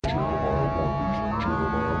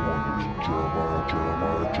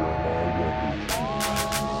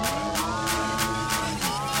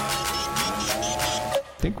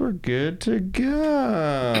think we're good to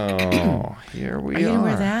go. Here we are. Are you gonna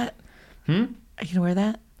wear that? Hmm? Are you gonna wear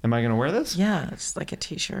that? Am I gonna wear this? Yeah, it's like a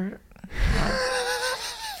t-shirt.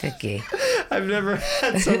 Vicky. I've never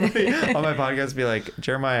had somebody on my podcast be like,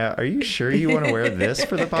 Jeremiah, are you sure you want to wear this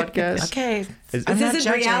for the podcast? Okay. Is- I'm not This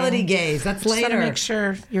isn't judging. reality gaze. That's Just gotta later. make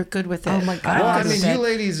sure you're good with it. Oh my God. Well, I I'm good mean, with you it.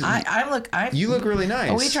 ladies, You look really nice.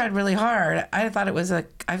 Oh, we tried really hard. I thought it was I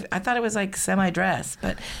thought it was like semi-dress,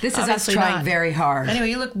 but This is us obviously trying not. very hard. Anyway,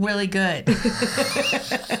 you look really good.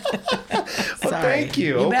 Well, thank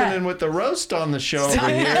you. You bet. Opening with the roast on the show over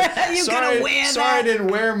here. You're sorry, gonna wear sorry I that. didn't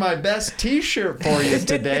wear my best T-shirt for you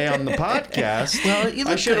today on the podcast. Well, you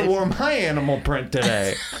I look should have good. worn my animal print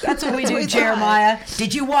today. That's what we do, we thought. Jeremiah.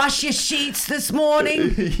 Did you wash your sheets this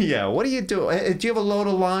morning? Yeah, what do you do? Do you have a load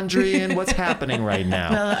of laundry in? What's happening right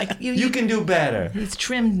now? Well, you can do better. He's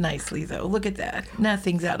trimmed nicely, though. Look at that.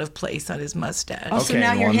 Nothing's out of place on his mustache. Oh, so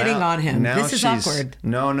now you're hitting on him. Now This is she's- awkward.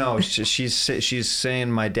 No, she's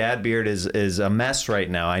saying my dad beard is a mess right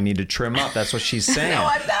now. I need to trim up. That's what she's saying. No,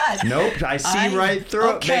 I'm not. Nope, I see right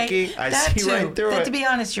through okay, it, Vicky. I that see too. right through That, it. To be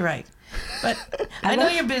honest, you're right. But I know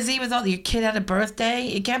you're busy with all your kid had a birthday.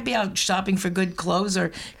 You can't be out shopping for good clothes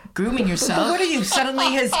or grooming yourself. What are you,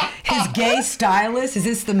 suddenly his gay stylist? Is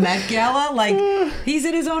this the Met Gala? Like, he's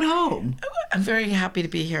in his own home. I'm very happy to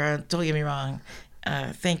be here. Don't get me wrong.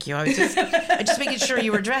 Thank you. I was just making sure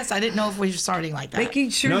you were dressed. I didn't know if we were starting like that.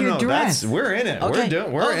 Making sure No, you're that's dressed. we're in it. Okay.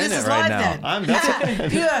 We're in this it is right live now. then.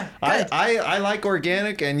 That's Yeah, good. I like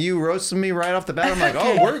organic, and you roasted me right off the bat. I'm like,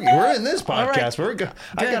 Okay. oh, we're in this All right. podcast.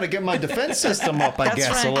 I got to get my defense system up, I That's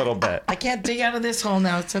guess, right. a little bit. I can't dig out of this hole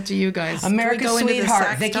now. It's up to you guys. Can we America's go into the sweetheart,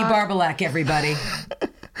 sex Vicky talk? Barbalak, everybody.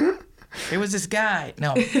 It was this guy.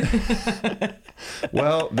 No.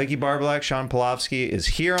 Well, Vicky Barbalak, Sean Polofsky is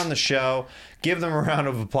here on the show. Give them a round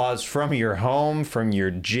of applause from your home, from your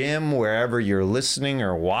gym, wherever you're listening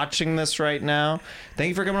or watching this right now. Thank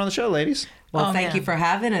you for coming on the show, ladies. Well, Oh, thank man. you for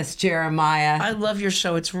having us, Jeremiah. I love your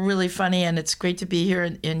show. It's really funny, and it's great to be here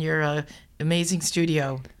in your amazing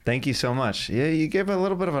studio. Thank you so much. Yeah, you give a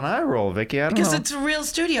little bit of an eye roll, Vicky. I don't Because know. it's a real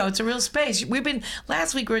studio. It's a real space.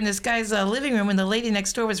 Last week we were in this guy's living room, and the lady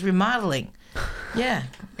next door was remodeling. Yeah,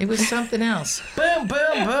 it was something else. Boom,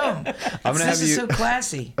 boom, boom. I'm gonna This have is you- so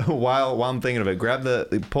classy. While I'm thinking of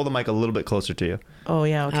it, pull the mic a little bit closer to you. Oh,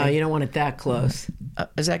 yeah, Oh, okay. you don't want it that close.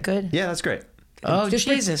 Is that good? Yeah, that's great. Oh, Just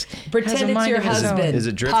Jesus. Pretend Has a it's mind your of its own. husband. Is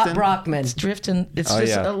it drifting? Pop Brockman. It's drifting. It's Oh,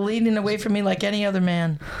 just yeah. leaning away from me like any other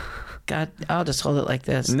man. God, I'll just hold it like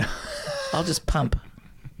this. I'll just pump.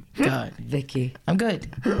 God, Vicky. I'm good.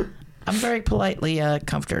 I'm very politely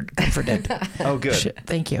comforted. Oh, good.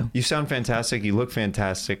 Thank you. You sound fantastic. You look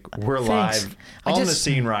fantastic. We're Thanks. live I on the just-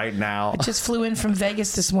 scene right now. I just flew in from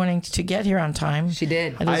Vegas this morning to get here on time. She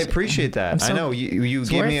did. It I is- appreciate that. so- I know you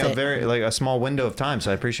gave me worth a it. a small window of time, so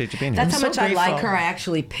I appreciate you being here. That's how so much I like grateful. her. I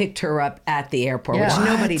actually picked her up at the airport, Yeah. which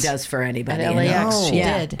nobody What? does for anybody. At you know? LAX, she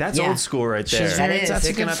Yeah. did. That's Yeah. old school right there. She's very- is. that's a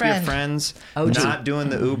Picking good up friend. your friends, OG. not doing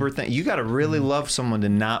the Uber thing. You got to really love someone to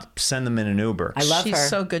not send them in an Uber. I love She's her.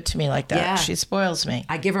 so good to me like that. Yeah. She spoils me.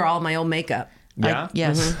 I give her all my own makeup. Yeah.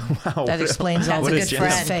 Yes. Wow, That explains all what the a good gem.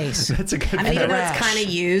 friend. face. That's a good I mean, even friend. though it's rash. kind of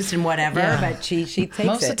used and whatever, Yeah. but she takes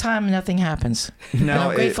Most it. of the time, nothing happens. Now,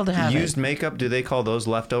 I'm grateful to have used it. makeup, do they call those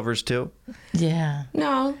leftovers too? Yeah.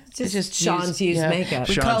 No, it's just Sean's used yeah. makeup.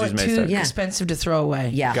 We Sean's call used it too makeup. Yeah. expensive to throw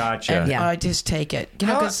away. Yeah. Gotcha. And Yeah. I just take it. You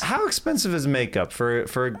know, How, 'cause how expensive is makeup for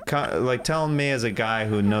like telling me as a guy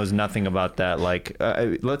who knows nothing about that? Like,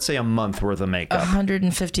 let's say a month worth of makeup.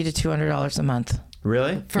 $150 to $200 a month.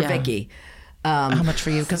 Really? For Yeah. Vicky. How much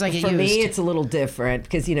for you? Because I get For used. me, it's a little different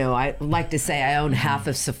because, you know, I like to say I own half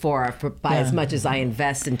of Sephora by as much as I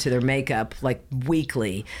invest into their makeup, like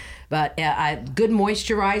weekly. But good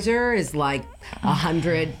moisturizer is like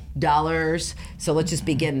 $100. So let's just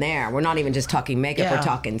begin there. We're not even just talking makeup, Yeah. we're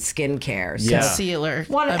talking skincare. So Yeah. Concealer.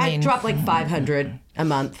 I drop like $500 a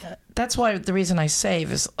month. That's why the reason I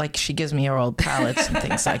save is like she gives me her old palettes and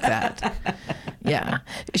things like that. Yeah,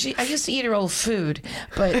 I used to eat her old food,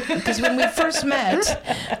 but because when we first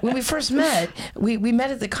met, we met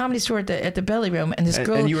at the Comedy Store at the Belly Room, and this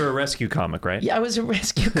girl. And you were a rescue comic, right? Yeah, I was a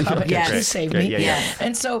rescue comic. Yes. She saved Great. me. Yeah, yeah.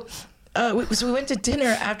 And so. So we went to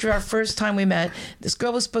dinner after our first time we met. This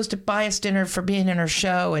girl was supposed to buy us dinner for being in her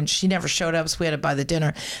show, and she never showed up, so we had to buy the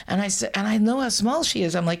dinner. And I said, and I know how small she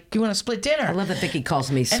is. I'm like, you want to split dinner? I love that Vicky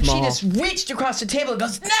calls me And small. she just reached across the table and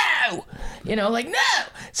goes, no! You know, like, no!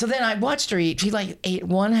 So then I watched her eat. She like ate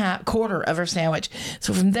quarter of her sandwich.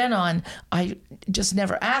 So from then on, I just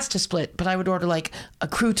never asked to split, but I would order like a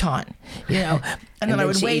crouton, you know, and then I then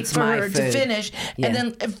would she wait eats for my her to food. finish. Yeah. And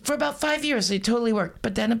then for about 5 years, it totally worked.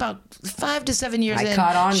 But then about 5 to 7 years I in,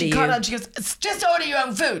 caught on she to caught you. on. She goes, just order your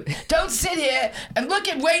own food. Don't sit here and look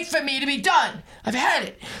and wait for me to be done. I've had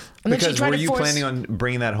it. And then she Because tried were to you force... planning on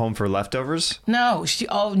bringing that home for leftovers? No, never. She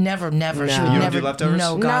would You don't never do leftovers?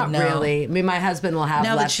 No, God, Not no. really. I mean, my husband will have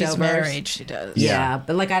Now that leftovers. she's married, she does. Yeah,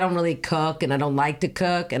 but like I don't really cook, and I don't like to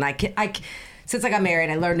cook, and since I got married,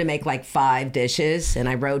 I learned to make like 5 dishes, and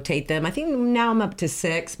I rotate them. I think now I'm up to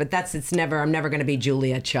 6, but I'm never going to be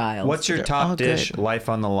Julia Childs. What's your all top dish? good. Life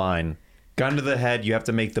on the line. Gun to the head. You have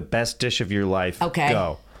to make the best dish of your life. Okay.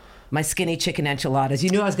 Go. My skinny chicken enchiladas.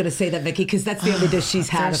 You knew I was going to say that, Vicky, because that's the only dish she's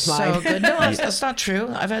had They're of mine. so good. No, that's not true.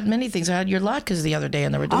 I've had many things. I had your latkes the other day,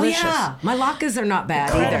 and they were Oh delicious. yeah, my latkes are not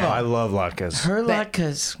bad Oh, either. I love latkes. Her But-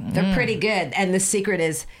 latkes. They're pretty good, and the secret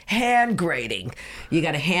is hand grating. You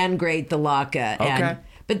got to hand grate the latke. Okay.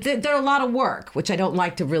 But they're a lot of work, which I don't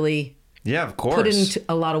like to really Yeah, of course. put into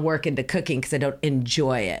a lot of work into cooking because I don't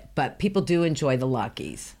enjoy it. But people do enjoy the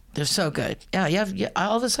latkes. They're so good. Yeah,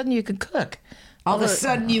 all of a sudden you can cook. All of a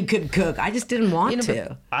sudden you could cook. I just didn't want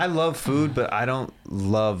to. I love food, but I don't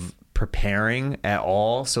love preparing at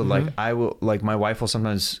all. So like I will like my wife will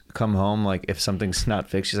sometimes come home like if something's not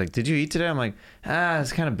fixed, she's like, "Did you eat today?" I'm like,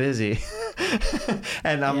 "It's kind of busy."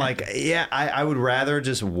 And I'm like, "Yeah, I would rather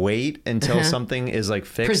just wait until something is like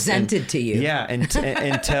fixed Presented to you. Yeah,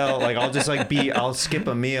 until like I'll skip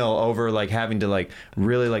a meal over like having to like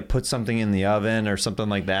really like put something in the oven or something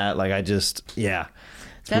like that. Like I just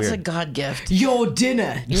That's weird. a God gift. Your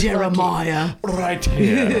dinner, Jeremiah. Right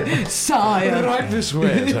here. Sire. Right this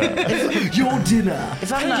way, sir. Your dinner.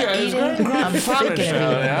 If I'm not eating, I'm thinking of eating.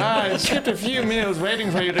 I skipped a few meals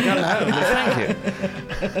waiting for you to come home. Thank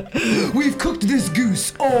you. We've cooked this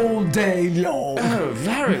goose all day long. Oh,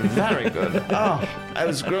 very, very good. Oh, I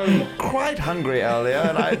was growing quite hungry earlier,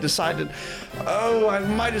 and I decided, I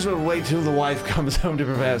might as well wait till the wife comes home to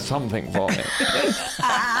prepare something for me.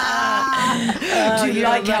 Do you you're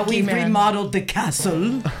like a how lucky we've man. remodeled the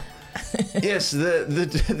castle? Yes, the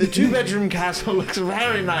 2-bedroom castle looks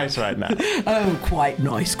very nice right now. Oh, quite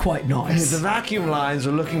nice, quite The nice. vacuum lines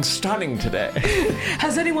are looking stunning today.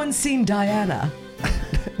 Has anyone seen Diana?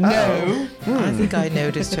 No. I think I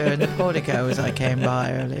noticed her in the portico as I came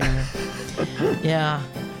by earlier. Yeah.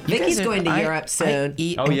 You Vicky's guys going to Europe soon. I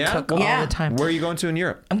eat Oh, and yeah? cook Well, all the time. Where are you going to in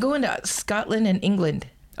Europe? I'm going to Scotland and England.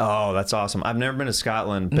 Oh, that's awesome. I've never been to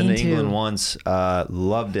Scotland. Been Me to England too. once.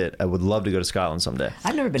 Loved it. I would love to go to Scotland someday.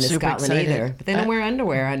 I've never been to Super Scotland excited. either. But they don't wear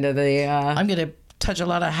underwear under the. I'm going to touch a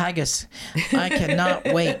lot of haggis. I cannot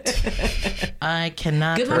wait. I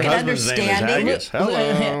cannot Good luck wait. at husband's name is understanding. Haggis.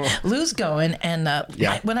 Hello. Lou's going, and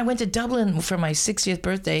Yeah. when I went to Dublin for my 60th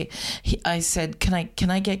birthday, I said, "Can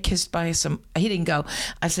I get kissed by some?" He didn't go.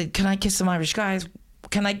 I said, "Can I kiss some Irish guys?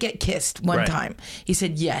 Can I get kissed one Right. time?" He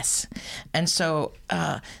said yes, and so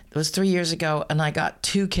it was 3 years ago, and I got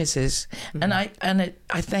 2 kisses, and I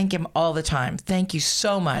thank him all the time. Thank you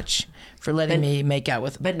so much for letting me make out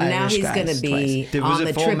with. But now Irish he's guys going to be Was on it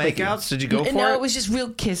the full trip with you. makeouts? Did you go for No, it? it was just real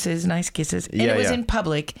kisses, nice kisses, and Yeah, it was yeah. in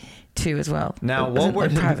public too as well. Now, It what wasn't were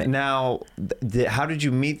in private? how did you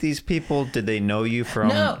meet these people? Did they know you from?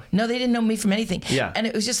 No, they didn't know me from anything. Yeah. And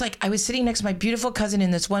it was just like I was sitting next to my beautiful cousin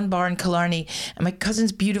in this one bar in Killarney, and my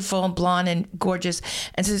cousin's beautiful and blonde and gorgeous.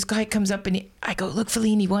 And so this guy comes up, and I go, "Look,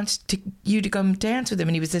 Feline, he wants you to come dance with him."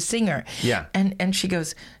 And he was a singer. Yeah. And she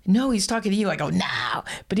goes, "No, he's talking to you." I go, "No."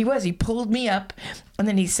 But he was. He pulled me up, and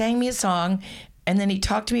then he sang me a song. And then he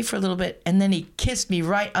talked to me for a little bit, and then he kissed me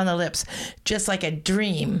right on the lips, just like a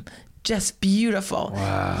dream. Just beautiful.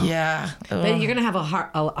 Wow. Yeah. But you're going to have a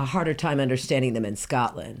harder time understanding them in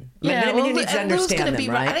Scotland. Yeah, I mean, you need to and Lou's understand gonna them, be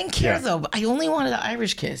right? I didn't care Yeah. though. I only wanted an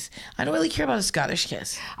Irish kiss. I don't really care about a Scottish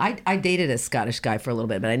kiss. I dated a Scottish guy for a little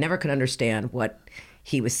bit, but I never could understand what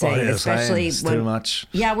he was saying, he was especially saying? It's when too much.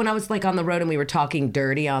 Yeah, when I was like on the road and we were talking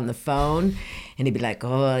dirty on the phone, and he'd be like,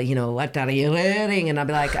 "Oh, what are you wearing?" And I'd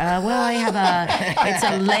be like, "Well, I have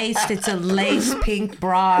it's a lace pink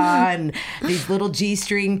bra and these little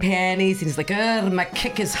G-string panties." And he's like, "Oh, my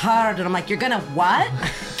kick is hard." And I'm like, "You're gonna what?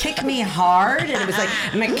 Kick me hard?" And it was like,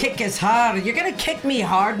 "My kick is hard. You're gonna kick me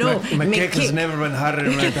hard?" No, My kick has never been harder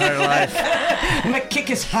in my entire life. my kick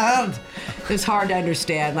is hard. It's hard to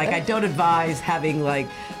understand. Like, I don't advise having like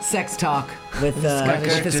sex talk with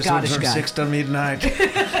the Scottish guy. 6 till midnight.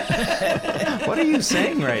 What are you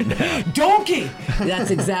saying right now? Donkey.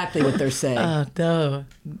 That's exactly what they're saying. No.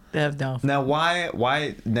 Now,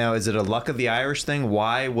 why? Now, is it a luck of the Irish thing?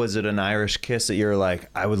 Why was it an Irish kiss that you're like,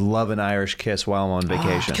 I would love an Irish kiss while I'm on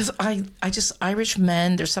vacation? Because I just Irish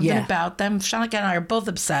men. There's something Yeah. about them. Shanika and I are both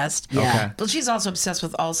obsessed. Yeah. Okay. But she's also obsessed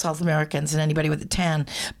with all South Americans and anybody with a tan.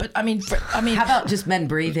 But I mean, I mean, How about just men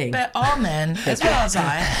breathing? but all men, as well as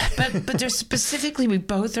I. But there's specifically, we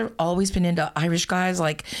both are always been into Irish guys.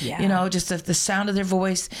 Like, Yeah. you know, just the sound of their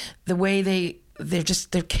voice, the way they're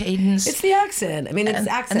just their cadence. It's the accent. I mean, it's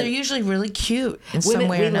accent. And they're usually really cute in Women, some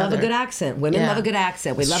way we or another. love a good accent. Women Yeah. love a good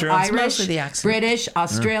accent. We love true. Irish, It's mostly the accent. British,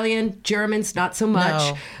 Australian, Germans, not so much.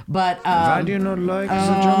 No. But Why do you not like the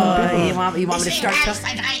German people? you want me to start?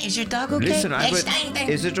 Is your dog okay? Listen,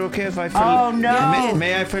 is it okay if I Oh, no.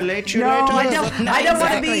 May I fillet you No, later? I don't. No, I don't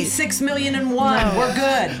want to exactly. be 6,000,001. No. We're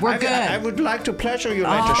good. We're good. I would like to pleasure you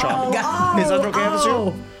later, Sean. Oh, Is that okay with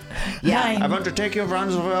oh. you? Yeah. I want to take you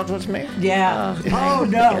rounds out with me. Yeah. Oh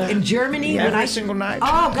no! In Germany, when Every single night.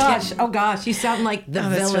 Oh gosh! Oh gosh! You sound like the Oh,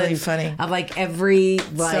 that's villain really funny. of like every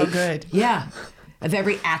like good. Yeah, of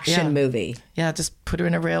every action Yeah. movie. Yeah, just put her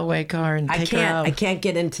in a railway car and take her out. I can't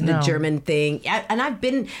get into the No. German thing. And I've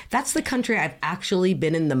been. That's the country I've actually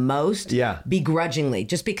been in the most. Yeah. Begrudgingly,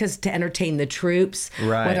 just because to entertain the troops.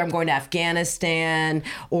 Right. Whether I'm going to Afghanistan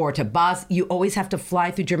or to Bosnia, you always have to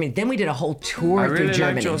fly through Germany. Then we did a whole tour I through really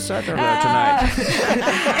Germany. liked your Saturday tonight.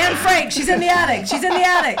 Anne Frank, she's in the attic. She's in the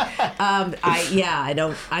attic.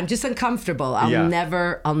 I'm just uncomfortable. Yeah.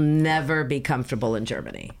 I'll never be comfortable in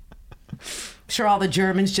Germany. Sure, all the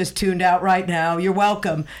Germans just tuned out right now. You're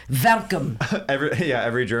welcome. Welcome.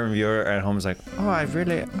 Every German viewer at home is like, oh, I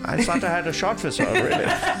thought I had a shot for so really.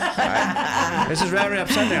 This is very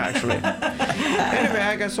upsetting, actually. Anyway,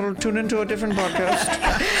 I guess I'll tune into a different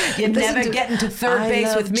podcast. You never to- get into third I base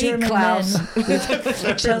love with me, German Klaus. men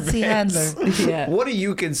with Chelsea Handler. Yeah. What do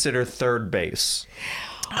you consider third base?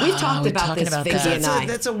 We've talked we're about talking this, about Fizzy that. and I.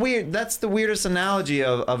 That's the weirdest analogy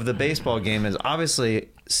of the baseball game is obviously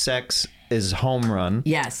sex is home run.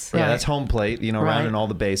 Yes. Yeah, Right. that's home plate, Right. rounding all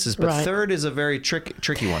the bases. But Right. third is a very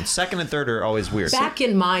tricky one. Second and third are always weird. Back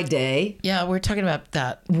in my day, Yeah, we're talking about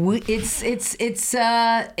that.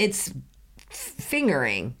 it's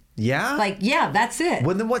fingering. Yeah? Like, yeah, that's it.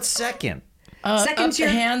 Well, then what's second? Second's up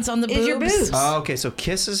the hands on the is your boobs. boobs. Oh, okay, so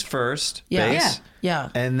kisses first, Yeah. base. Yeah.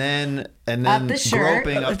 And then Up the shirt.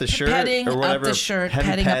 groping up the shirt Petting or whatever. up the shirt, heavy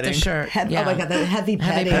petting up the petting. shirt. Oh my God, the heavy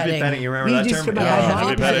petting. Heavy petting, you remember We that used term? to remember Yeah, heavy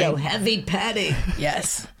heavy petting. petting. Heavy petting.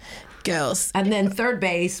 Yes. Girls And then third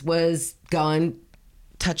base was going.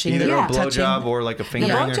 touching. Either Yeah. a blowjob or like a The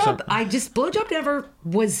fingering or blowjob, something. blowjob never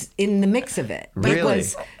was in the mix of it. It Really?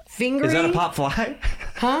 was fingering. Is that a pop fly?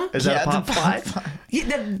 Huh? Is that Yeah, a pop the fly? Yeah,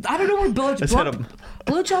 I don't know where Is that a-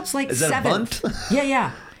 blowjob's like Is that a seventh. bunt?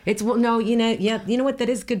 Yeah. It's well, no, you know what? That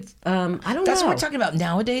is good. I don't know. That's what we're talking about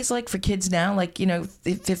nowadays, like for kids now, like,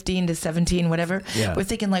 15 to 17, whatever. Yeah. We're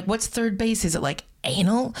thinking, like, what's third base? Is it like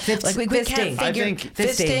anal? Like, we fisting. can't I figure think-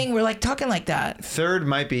 fisting. We're like talking like that. Third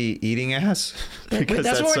might be eating ass. Because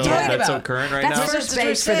that's what we're so, talking that's so about. current right That's now. first That's what we're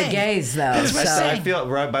base for the saying. gays, though. That's what so. we're saying. I feel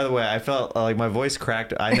right. By the way, I felt like my voice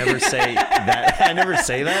cracked. I never say that. I never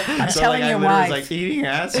say that. So telling like, your I literally was wife. like eating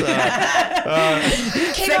ass.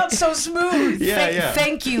 It came out so smooth. Yeah.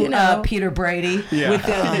 Thank you, Peter Brady, Yeah. with the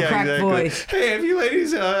Yeah, cracked exactly. voice. Hey, have you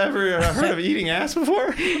ladies ever heard of eating ass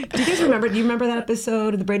before? Do you guys remember? Do you remember that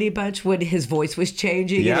episode of the Brady Bunch when his voice was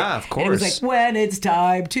changing? Yeah, of And it was course. like, when it's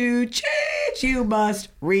time to change, you must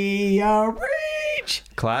rearrange.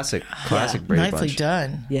 Classic Brady Nicely Bunch.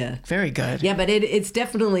 done. Yeah. Very good. Yeah, but it's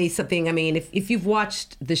definitely something. I mean, if you've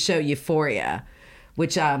watched the show Euphoria,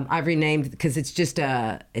 which I've renamed because it's just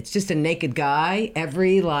a naked guy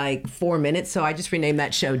every like 4 minutes, so I just renamed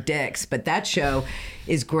that show Dicks. But that show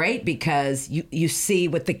is great because you see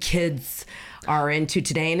what the kids are into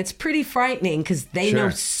today, and it's pretty frightening because they know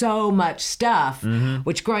Sure. so much stuff,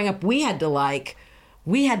 which growing up we had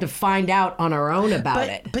to find out on our own about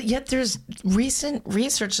it. But yet there's recent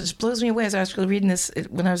research that blows me away. As I was actually reading this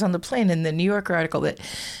when I was on the plane in the New Yorker article that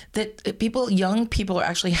young people are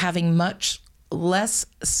actually having much less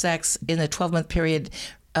sex in a 12-month period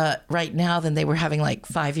right now than they were having like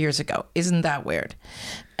 5 years ago. Isn't that weird?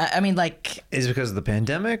 I mean, like, Is it because of the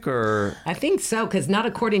pandemic or? I think so, because not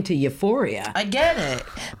according to Euphoria. I get it,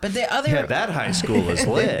 but the other Yeah, that high school is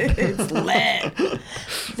lit. it's lit.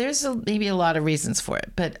 There's maybe a lot of reasons for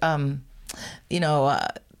it, but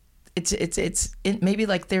it's maybe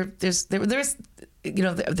like there's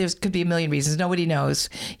there's could be a million reasons. Nobody knows.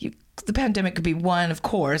 The pandemic could be one, of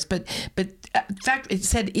course, but in fact, it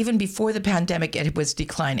said even before the pandemic it was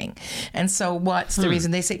declining. And so what's the reason?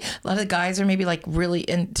 They say a lot of the guys are maybe like really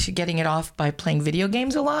into getting it off by playing video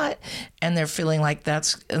games a lot, and they're feeling like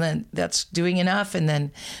that's doing enough, and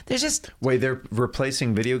then there's just Wait, they're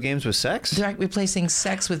replacing video games with sex? they're replacing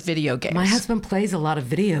sex with video games. My husband plays a lot of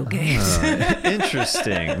video games.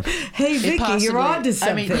 Interesting. Hey, Vicky, you're Possibly. on to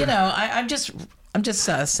something. I mean, I'm just I'm just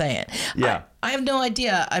saying. Yeah. I have no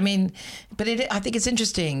idea. I mean, but I think it's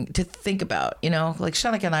interesting to think about, you know, like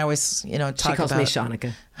Shanika and I always, you know, talk She calls about me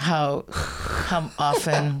Shanika. how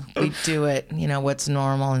often we do it, you know, what's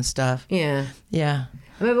normal and stuff. Yeah. Yeah.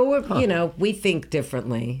 I mean, but we're, you know, we think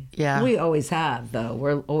differently. Yeah. We always have, though.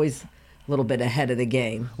 We're always a little bit ahead of the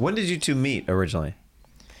game. When did you two meet originally?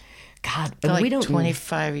 God, I feel we like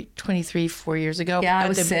don't 23, 4 years ago. Yeah, I At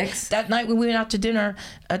was the- 6. That night when we went out to dinner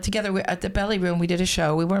together at the Belly Room, we did a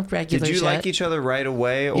show. We weren't regulars Did you yet. like each other right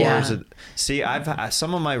away, or Yeah. is it? See,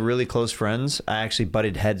 some of my really close friends I actually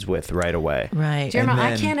butted heads with right away. Right. Jeremiah, And I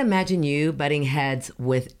then- can't imagine you butting heads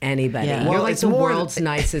with anybody. Yeah. You're Well, like it's the more- world's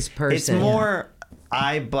nicest person. It's more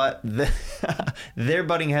they're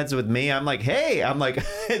butting heads with me. I'm like, hey, I'm like,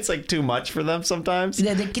 it's like too much for them sometimes.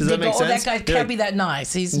 They Does go, that make oh, that sense? guy They're can't like, be that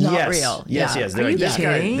nice. He's not yes, real. Yes, Yeah. yes. They're Are like, you this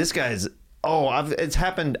kidding? guy's. Oh, it's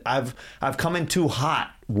happened. I've come in too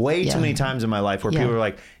hot way Yeah. too many times in my life where Yeah. people are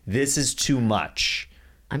like, this is too much.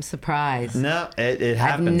 I'm surprised. No, it I've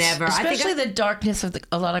happens. never. I think Especially the darkness of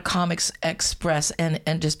a lot of comics express and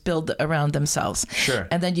just build around themselves. Sure.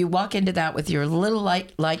 And then you walk into that with your little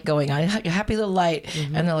light going on, your happy little light,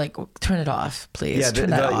 Mm-hmm. and they're like, turn it off, please. Yeah, turn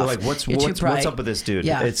that you're off. like, what's You're too bright. up with this dude?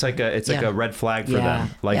 Yeah. It's like a Yeah. red flag for Yeah.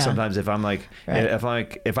 them. Like Yeah. sometimes if I'm like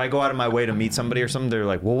Right. if I go out of my way to meet somebody or something, they're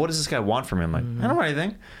like, well, what does this guy want from me? I'm like, I don't want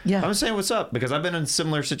anything. Yeah. I'm saying what's up because I've been in a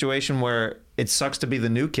similar situation where it sucks to be the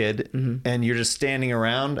new kid and you're just standing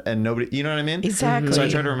around and nobody, you know what I mean? Exactly. So I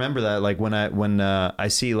try to remember that, like when I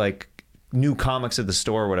see like new comics at the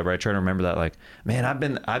store or whatever, I try to remember that, like, man, I've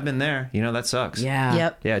been there. You know, that sucks. Yeah.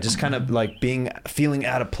 Yep. Yeah, just kind of like feeling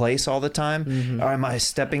out of place all the time. Or am I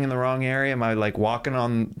stepping in the wrong area? Am I like walking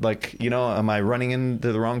on like, you know, am I running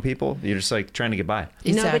into the wrong people? You're just like trying to get by. No, but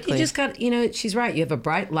Exactly. you just got, you know, she's right. You have a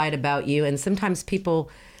bright light about you. And sometimes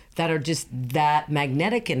people that are just that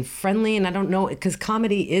magnetic and friendly, and I don't know, because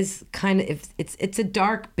comedy is kind of, it's a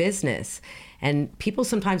dark business. And people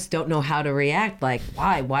sometimes don't know how to react. Like,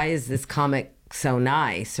 why is this comic so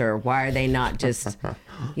nice? Or why are they not just,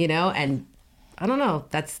 you know? And I don't know.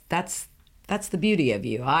 That's the beauty of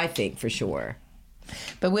you, I think, for sure.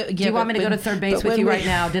 But Do you want me to go to third base with you right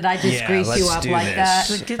now? Did I just Yeah, grease you let's up do like this.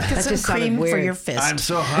 that? Get That some just sounded cream for weird. your fist.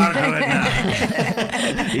 so hot right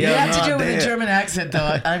now. You have to do it with a German accent,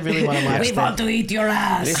 though. I really want to watch We that. want to eat your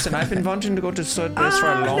ass. Listen, I've been wanting to go to third base for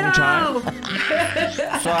a long time.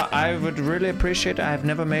 So I would really appreciate it. I've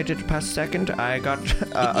never made it past second. I got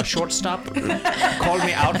a shortstop called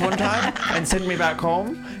me out one time and sent me back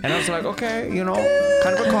home. And I was like, okay, you know,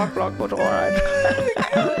 kind of a cock block, but all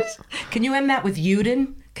right. Can you end that with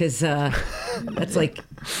Juden? Because that's like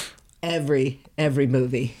every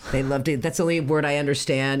movie they loved it. That's the only word I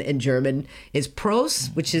understand in German is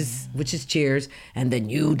Prost, which is cheers, and then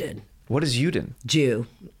Juden, What is Juden? Jew.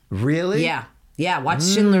 Really? Yeah. Watch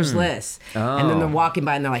Schindler's List, and then they're walking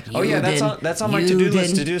by and they're like, Juden, Oh yeah, that's on my to-do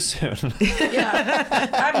list to do soon. Yeah.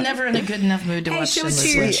 I'm never in a good enough mood to Hey, watch show it Schindler's to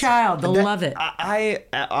your List. child; they'll love it. I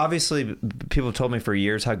obviously people have told me for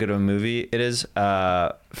years how good of a movie it is.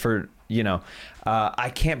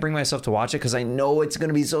 I can't bring myself to watch it because I know it's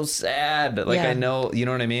gonna be so sad. Like Yeah. I know, you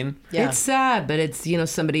know what I mean? Yeah. It's sad, but it's, you know,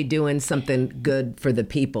 somebody doing something good for the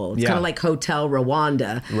people. It's Yeah. kind of like Hotel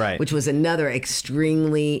Rwanda, Right. which was another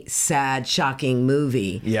extremely sad, shocking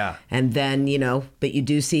movie. Yeah. And then, you know, but you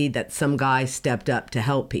do see that some guy stepped up to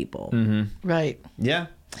help people. Right. Yeah.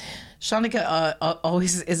 Shanika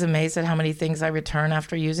always is amazed at how many things I return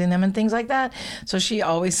after using them and things like that. So she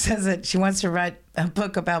always says that she wants to write a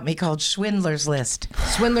book about me called Schwindler's List.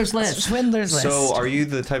 Swindler's List. Schwindler's List. So are you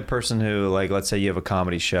the type of person who, like, let's say you have a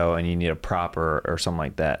comedy show and you need a prop or something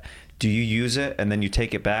like that? Do you use it and then you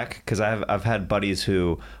take it back? Because I've had buddies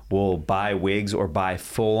who will buy wigs or buy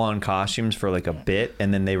full-on costumes for like a bit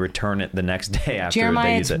and then they return it the next day after they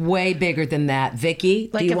Jeremiah, use it's it. way bigger than that. Vicky,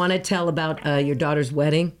 Like do you if- want to tell about your daughter's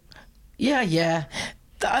wedding? Yeah.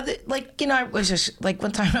 The other, like, you know, I was just like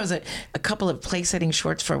one time I was at a couple of place setting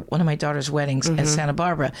shorts for one of my daughter's weddings in Santa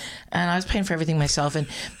Barbara, and I was paying for everything myself, and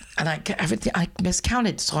I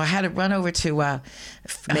miscounted, so I had to run over to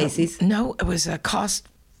Macy's? No, it was a cost.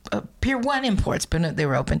 Pier 1 Imports, but they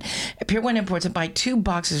were open. Pier 1 Imports, and buy 2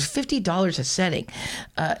 boxes, $50 a setting,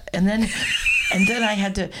 and then I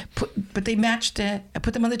had to but they matched it. I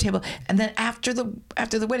put them on the table, and then after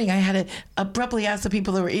the wedding, I had to abruptly ask the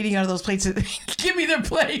people that were eating out of those plates to give me their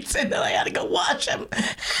plates, and then I had to go wash them,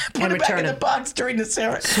 put And it back return in the them. box during the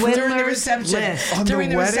during the Swindler's reception. List. On During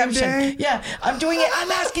the the wedding reception, day? yeah, I'm doing it.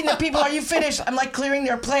 I'm asking the people, "Are you finished?" I'm like clearing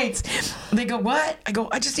their plates. They go, "What?" I go,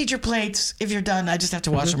 "I just need your plates. If you're done, I just have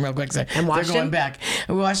to wash them real quick." So And wash they're going them? back.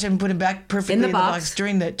 I wash them, put them back perfectly In the in box?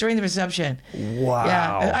 during the reception. Wow.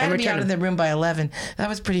 Yeah, I had to be out return of the room by 9/11. That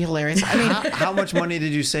was pretty hilarious. I mean, How much money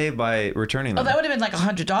did you save by returning them? that would have been like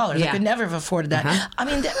 $100. Yeah. I could never have afforded that. I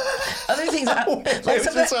mean, other things. Like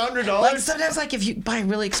It's $100? Like sometimes, like if you buy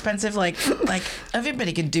really expensive, like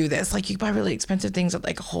everybody can do this. Like you buy really expensive things at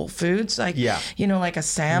like Whole Foods, like like a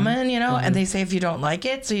salmon, and they say if you don't like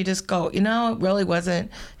it, so you just go, it really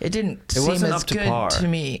wasn't. It didn't seem wasn't as up to good par. to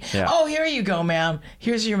me. Yeah. Oh, here you go, ma'am.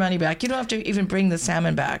 Here's your money back. You don't have to even bring the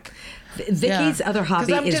salmon back. Vicky's other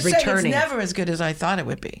hobby I'm is just returning. Saying it's never as good as I thought it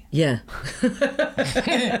would be. Yeah.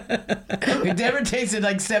 It never tasted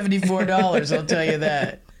like $74. I'll tell you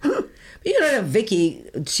that. You know, Vicky,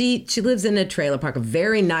 she lives in a trailer park, a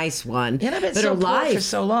very nice one. Yeah, I've been but so her poor life for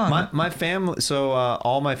so long. My family, so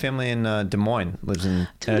all my family in Des Moines lives in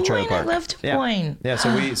a trailer park. I love Des Moines. Yeah,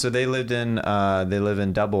 so they live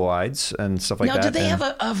in Double Wides and stuff like now, that. do they have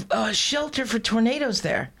a shelter for tornadoes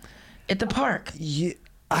there at the park?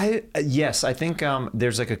 Yes, I think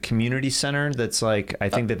there's like a community center that's like, I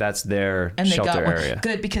think that's their and they shelter got one. area.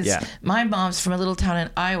 Good, because my mom's from a little town in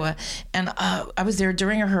Iowa, and I was there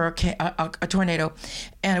during a hurricane, a tornado,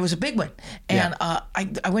 and it was a big one. And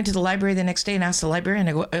I went to the library the next day and asked the librarian,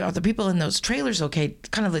 I go, are the people in those trailers okay?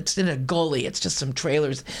 Kind of, it's in a gully. It's just some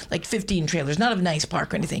trailers, like 15 trailers, not a nice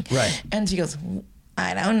park or anything. Right. And she goes,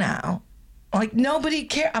 I don't know. Like, nobody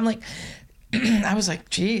cares. I'm like... I was like,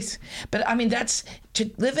 geez. But I mean,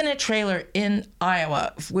 to live in a trailer in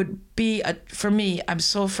Iowa would be, for me, I'm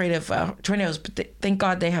so afraid of tornadoes, but thank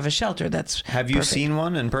God they have a shelter. Have you seen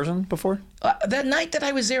one in person before? That night that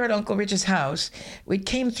I was there at Uncle Rich's house, it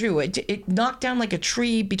came through. It knocked down like a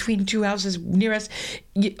tree between two houses near us.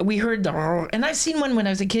 We heard and I've seen one when I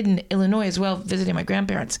was a kid in Illinois as well, visiting my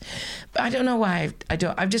grandparents. But I don't know why I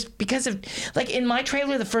don't. I've just, because of, like in my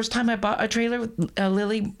trailer, the first time I bought a trailer,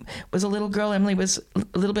 Lily was a little girl, Emily was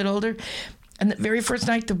a little bit older. And the very first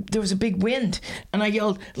night, there was a big wind, and I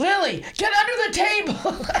yelled, Lily, get under the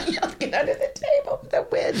table. I yelled, get under the table, the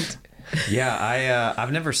wind. Yeah,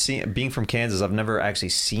 I've never seen, being from Kansas, I've never actually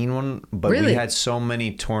seen one, but Really? we had so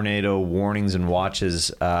many tornado warnings and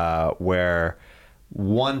watches where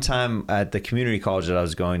one time at the community college that I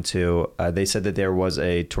was going to, they said that there was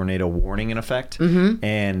a tornado warning in effect. Mm-hmm.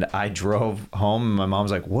 And I drove home and my mom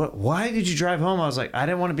was like, "What? Why did you drive home?" I was like, "I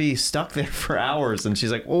didn't want to be stuck there for hours." And she's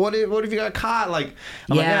like, "Well, what if you got caught?" Like,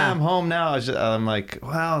 I'm like, "Yeah, I'm home now." I'm like,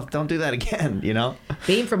 "Well, don't do that again," you know?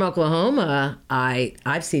 Being from Oklahoma,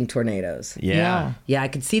 I've seen tornadoes. Yeah. Yeah, I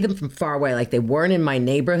could see them from far away. Like they weren't in my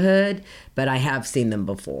neighborhood, but I have seen them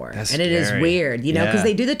before. That's and it is scary. weird, because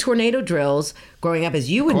they do the tornado drills growing up, as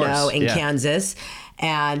you would course, know, in Kansas.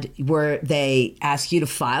 And where they ask you to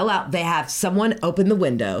file out, they have someone open the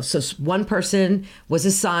window. So one person was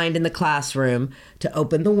assigned in the classroom to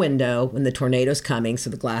open the window when the tornado's coming so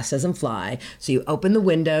the glass doesn't fly. So you open the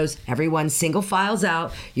windows, everyone single files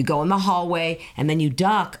out, you go in the hallway, and then you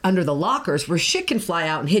duck under the lockers where shit can fly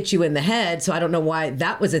out and hit you in the head. So I don't know why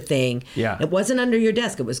that was a thing. Yeah. It wasn't under your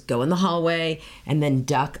desk. It was go in the hallway and then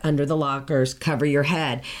duck under the lockers, cover your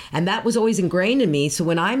head. And that was always ingrained in me. So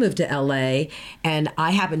when I moved to LA and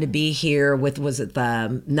I happened to be here with, was it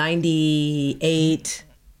the 98,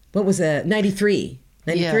 what was it, 93?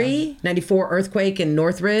 93, 94 earthquake in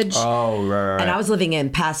Northridge. Oh, right. And I was living in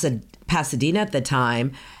Pasadena at the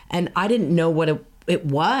time, and I didn't know what it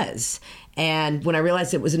was. And when I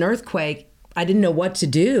realized it was an earthquake, I didn't know what to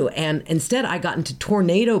do. And instead, I got into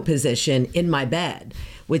tornado position in my bed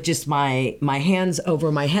with just my hands over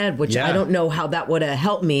my head, which I don't know how that would have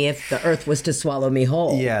helped me if the earth was to swallow me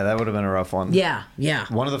whole. Yeah, that would have been a rough one. Yeah.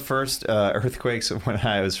 One of the first earthquakes when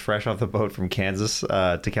I was fresh off the boat from Kansas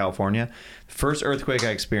to California, first earthquake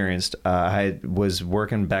I experienced, I was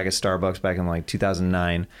working back at Starbucks back in like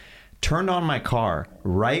 2009, turned on my car.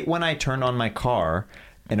 Right when I turned on my car,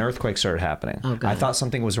 an earthquake started happening. Oh, God. I thought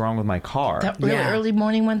something was wrong with my car. That really early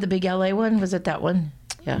morning one, the big LA one, was it that one?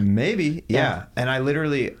 Yeah. Maybe, yeah. And I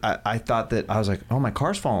literally, I thought that, I was like, oh, my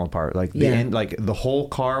car's falling apart. Like the end, like the whole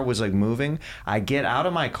car was like moving. I get out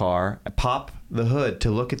of my car, I pop the hood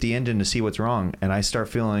to look at the engine to see what's wrong, and I start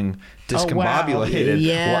feeling discombobulated.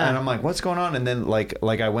 Yeah. And I'm like, what's going on? And then like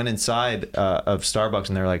I went inside of Starbucks,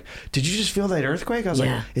 and they're like, did you just feel that earthquake? I was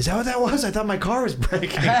like, is that what that was? I thought my car was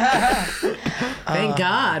breaking. Thank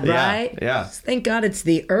God, right? Yeah. Thank God it's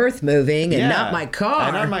the earth moving and not my car.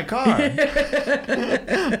 And not my car.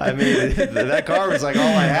 I mean, that car was like all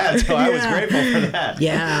I had, so I was grateful for that.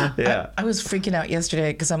 Yeah. Yeah. I was freaking out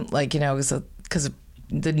yesterday because I'm like, because of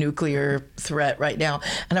the nuclear threat right now.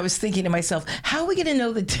 And I was thinking to myself, how are we going to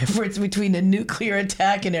know the difference between a nuclear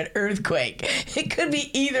attack and an earthquake? It could be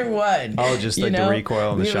either one. Oh, just like the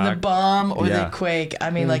recoil and the shock? The bomb or the quake. I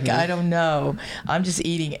mean, like, I don't know. I'm just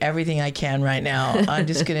eating everything I can right now.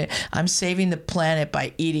 I'm saving the planet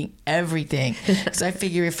by eating everything. Because I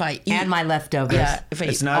figure if I eat. And my leftovers. Yeah. If I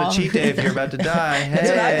It's eat not a cheat day if you're about to die. Hey. That's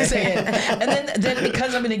what I'm saying. And then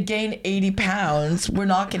because I'm going to gain 80 pounds, we're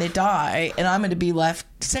not going to die. And I'm going to be left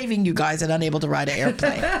saving you guys and unable to ride an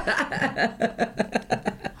airplane.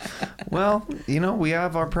 Well, we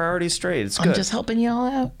have our priorities straight. It's good. I'm just helping you all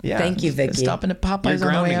out. Yeah. Thank you, Vicky. Stopping at You're Popeyes on the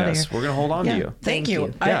way grounding out of us. here. We're going to hold on to you. Thank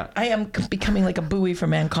you. Yeah. I am becoming like a buoy for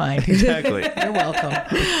mankind. Exactly. You're welcome.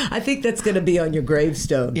 I think that's going to be on your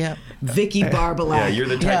gravestone. Yeah. Vicky Barbalack. Yeah, you're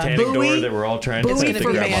the Titanic door Buoy. that we're all trying Buoy to It's for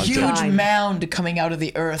going to be a mankind. onto. huge mound coming out of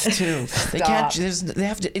the earth too. They can't. They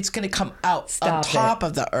have to. It's going to come out on Stop top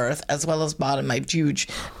of the earth as well as bottom. My huge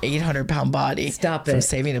 800-pound body. Stop from it.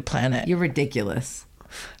 saving the planet. You're ridiculous.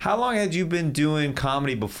 How long had you been doing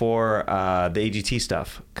comedy before the AGT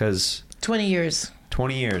stuff? Because 20 years.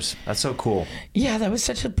 20 years. That's so cool. Yeah, that was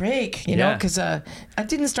such a break, you know, Yeah. because I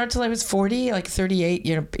didn't start till I was 40, like 38,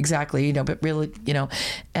 exactly, but really,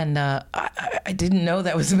 and I didn't know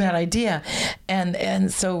that was a bad idea.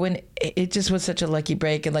 And so when it just was such a lucky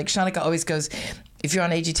break, and like Shanika always goes, if you're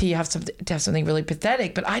on AGT, you have to have something really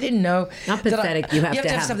pathetic, but I didn't know. Not that pathetic. You have to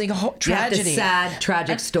have something You have tragedy. the sad,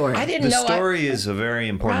 tragic story. I didn't The know. story is a very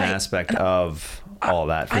important Right. aspect of all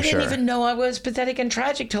that, for I sure. didn't even know I was pathetic and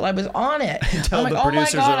tragic till I was on it. Until I'm the like, oh my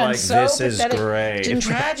producers God, are I'm like, so "This is pathetic great." and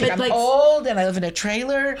tragic. But I'm like- old and I live in a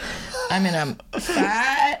trailer. I'm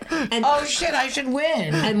fat. And- oh shit, I should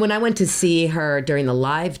win. And when I went to see her during the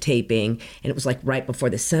live taping, and it was like right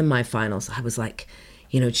before the semifinals, I was like,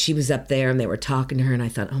 she was up there and they were talking to her, and I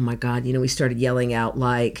thought, oh my God, we started yelling out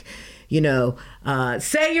like,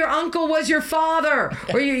 say your uncle was your father,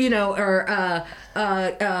 or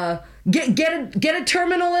get a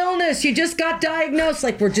terminal illness. You just got diagnosed.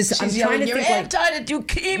 Like, we're just. She's I'm trying to yelling, think you're like.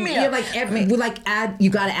 anti-leukemia. Yeah, you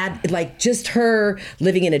got to add, like, just her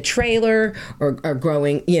living in a trailer or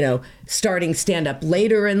growing, starting stand up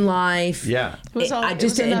later in life. Yeah. It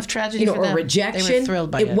was enough tragedy for or them. rejection. They were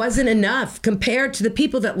thrilled by it. Wasn't enough compared to the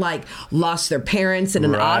people that like lost their parents in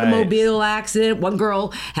an Right. automobile accident. One girl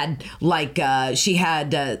had she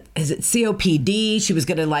had is it COPD? She was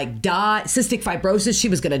gonna like die, cystic fibrosis. She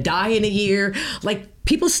was gonna die in a year. Like,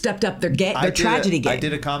 people stepped up their tragedy game. I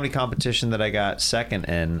did a comedy competition that I got second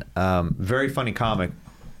in. Very funny comic.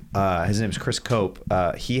 His name's Chris Cope.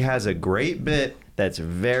 He has a great bit that's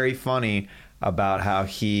very funny about how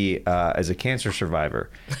he is a cancer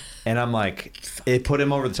survivor. And I'm like, it put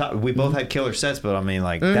him over the top. We both had killer sets, but I mean,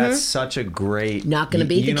 like, that's such a great... Not going to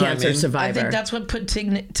beat the know what I cancer mean? survivor. I think that's what put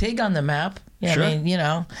Tig on the map. Yeah, Sure. I mean,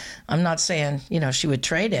 I'm not saying, she would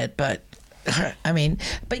trade it, but I mean,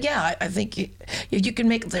 but yeah, I think you can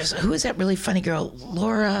make, who is that really funny girl?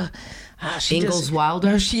 Laura... Ingalls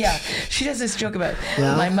Wilder? No, she does this joke about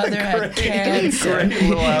my mother had cancer. Great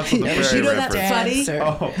Little House on the Prairie You know that's reference. funny?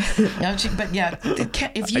 Oh. No, but yeah,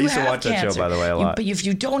 if you used to have watch that show, cancer, by the way, a lot. but if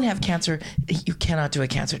you don't have cancer, you cannot do a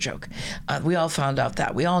cancer joke. We all found out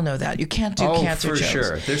that. We all know that. You can't do cancer for jokes.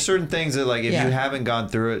 sure. There's certain things that, like, if Yeah. you haven't gone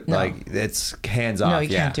through it, like, it's hands off. No, you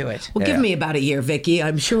can't do it. Well, give me about a year, Vicky.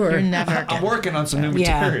 I'm sure. You're never. I'm working on some new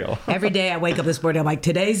Yeah. material. Every day I wake up this morning, I'm like,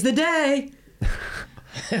 today's the day.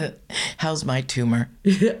 How's my tumor?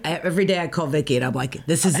 Every day I call Vicky and I'm like,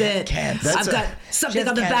 this is it. cancer. I've got something Just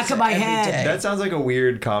on the back cancer of my every head. day. That sounds like a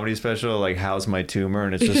weird comedy special, like "How's my tumor?"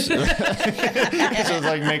 and it's just, it's just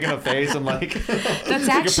like making a face. I'm like, That's like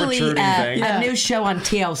a actually protruding thing. a new show on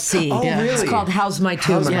TLC. Oh, It's really? called How's My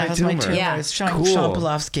Tumor. How's My How's my tumor? tumor? Yeah. It's Sean Cool.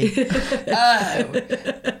 Pulofsky.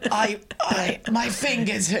 My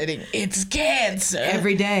finger's hurting. It's cancer.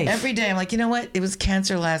 Every day. Every day. I'm like, you know what? It was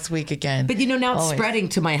cancer last week again. But now it's Always. spreading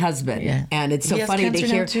to my husband, Yeah. and it's so He has funny to cancer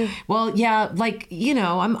now, hear. too? Well, yeah, like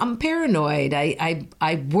I'm paranoid.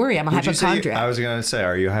 I worry. I'm a Would you say? hypochondriac. I was gonna say,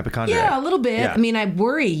 are you a hypochondriac? Yeah, a little bit. Yeah. I mean, I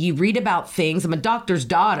worry. You read about things. I'm a doctor's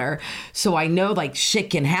daughter, so I know like shit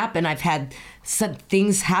can happen. I've had some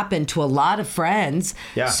things happen to a lot of friends.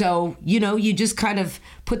 Yeah. So, you just kind of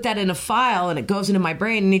put that in a file and it goes into my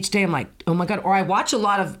brain. And each day I'm like, oh my God. Or I watch a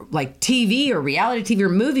lot of like TV or reality TV or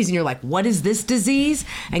movies and you're like, what is this disease?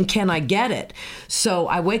 And can I get it? So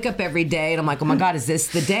I wake up every day and I'm like, oh my God, is this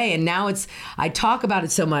the day? And now I talk about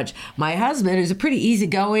it so much. My husband is a pretty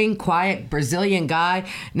easygoing, quiet Brazilian guy.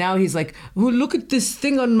 Now he's like, oh, look at this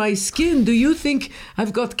thing on my skin. Do you think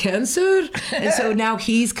I've got cancer? And so now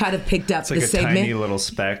he's kind of picked up It's like the a say tiny little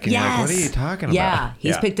speck, and you're like, what are you talking about? Yeah,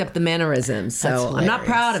 he's picked up the mannerisms. So I'm not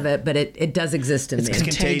proud of it, but it does exist in me. It's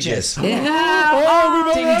contagious.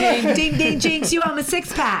 Yeah. Ding, ding. Ding, ding, jinx, you owe him a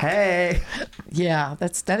 6-pack. Hey. Yeah,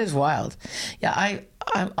 that is wild. Yeah,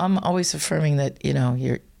 I'm always affirming that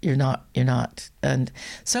you're not, and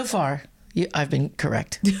so far I've been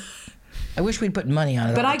correct. I wish we'd put money on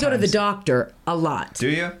it. But all I go to the times. doctor a lot. Do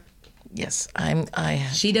you? Yes,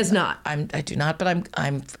 She does not. I do not, but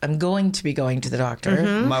I'm going to be going to the doctor.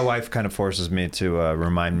 Mm-hmm. My wife kind of forces me to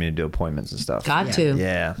remind me to do appointments and stuff. Got to.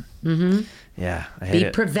 Yeah. Mm-hmm. Yeah. I hate Be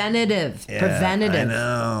it. preventative. Yeah, Preventative.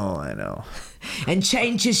 I know. And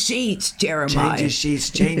change your sheets, Jeremiah. Change your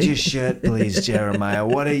sheets, change your shirt, please, Jeremiah.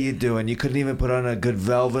 What are you doing? You couldn't even put on a good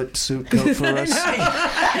velvet suit coat for us?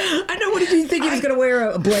 I know. What did you think he was going to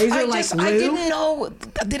wear? A blazer Lou? I didn't know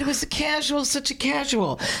that it was such a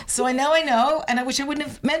casual. So I know, and I wish I wouldn't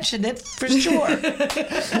have mentioned it for sure.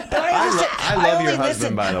 But I love your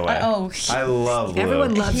husband, by the way. I love Lou.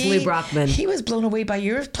 Everyone loves Lou Brockman. He was blown away by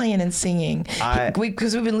your playing and singing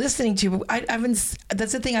because we've been listening to you.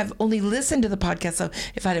 That's the thing. I've only listened to the podcast, so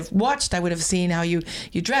if I'd have watched, I would have seen how you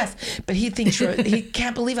dress. But he thinks he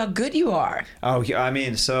can't believe how good you are. Oh, I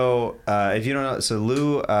mean, so if you don't know, so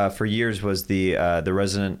Lou for years was the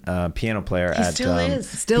resident piano player. He still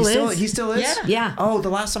is. He still is. Yeah. Oh, the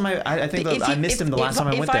last time I think I missed him the last time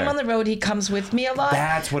I went there. If I'm on the road, he comes with me a lot.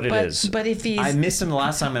 That's what it is. But if he's I missed him the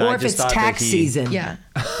last time, and Or I if just it's thought tax that he, season. Yeah.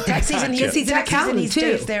 Tax season. Gotcha. He's an accountant, he too.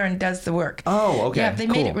 stays there and does the work. Oh, okay. Yeah, they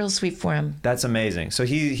made it Cool. real sweet for him. That's amazing. So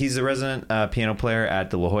he's the resident piano player at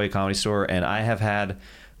the La Jolla Comedy Store, and I have had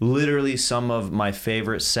literally some of my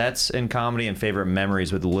favorite sets in comedy and favorite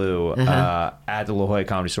memories with Lou at the La Jolla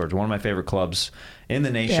Comedy Store. It's one of my favorite clubs in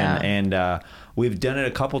the nation, and we've done it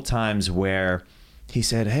a couple times where he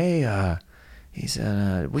said, "Hey,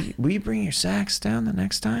 will you bring your sax down the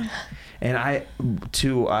next time?" And I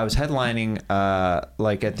was headlining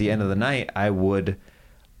like at the end of the night, I would.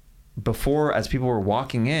 Before, as people were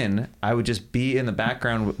walking in, I would just be in the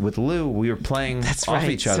background with Lou. We were playing off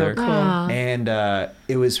each other. So cool. And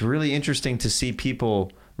it was really interesting to see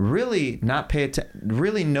people really not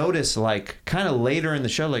really notice, like, kind of later in the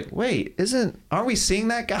show, like, wait, aren't we seeing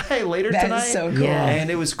that guy later That tonight? is so cool. Yeah. And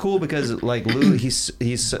it was cool because, like, Lou, he's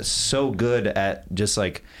so good at just,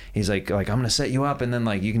 like, he's like I'm gonna set you up, and then,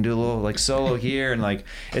 like, you can do a little, like, solo here, and, like,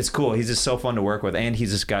 it's cool. He's just so fun to work with, and he's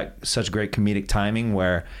just got such great comedic timing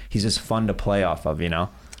where he's just fun to play off of, you know?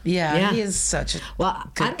 Yeah, he is such a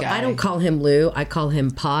good guy. I don't call him Lou. I call him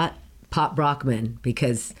Pot Brockman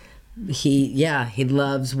because he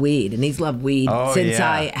loves weed, and he's loved weed since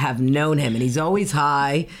I have known him, and he's always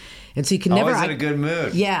high. And so you can never... Always in a good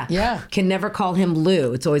mood. Yeah. Can never call him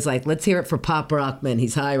Lou. It's always like, let's hear it for Pop Brockman.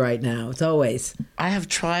 He's high right now. It's always... I have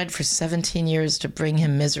tried for 17 years to bring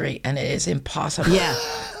him misery, and it is impossible. Yeah.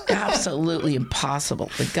 Absolutely impossible.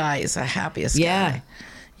 The guy is the happiest guy.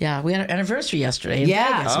 Yeah, we had an anniversary yesterday in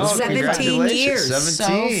Vegas. It was 17 years.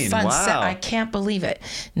 17. So fun. Wow. I can't believe it.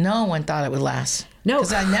 No one thought it would last. No.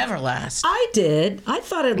 Because I never last. I did. I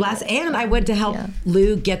thought it'd last. And I went to help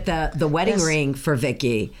Lou get the wedding ring for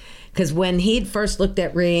Vicky. Because when he'd first looked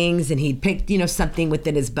at rings and he'd picked, something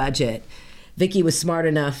within his budget, Vicky was smart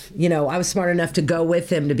enough, I was smart enough to go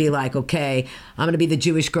with him to be like, okay, I'm going to be the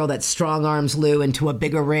Jewish girl that strong arms Lou into a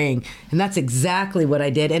bigger ring. And that's exactly what I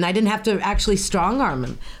did. And I didn't have to actually strong arm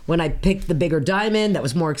him. When I picked the bigger diamond that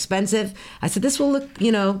was more expensive, I said, this will look,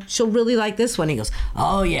 she'll really like this one. He goes,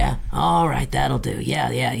 oh, yeah. All right, that'll do. Yeah.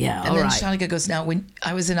 And All then right. Shanika goes, now, when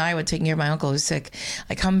I was in Iowa taking care of my uncle who's sick,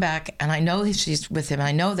 I come back and I know she's with him.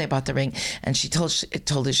 I know they bought the ring. And she told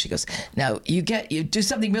us, she goes, now you do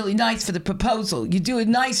something really nice for the proposal. You do a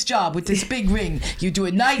nice job with this big ring. You do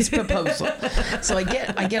a nice proposal. So I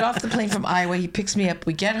get off the plane from Iowa. He picks me up.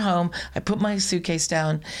 We get home. I put my suitcase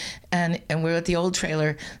down, and we're at the old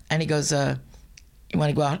trailer. And he goes, "You want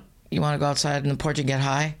to go out? You want to go outside in the porch and get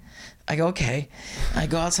high?" I go, "Okay." I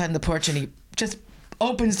go outside in the porch, and he just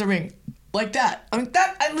opens the ring like that.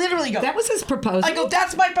 I literally go. That was his proposal. I go,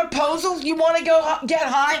 "That's my proposal? You want to go get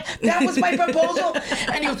high? That was my proposal?"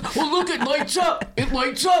 And he goes, "Well, look, it lights up. It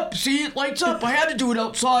lights up. See, it lights up. I had to do it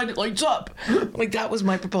outside. It lights up." Like, that was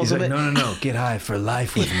my proposal. He's like, no, get high for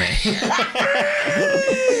life with me.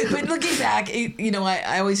 But looking back,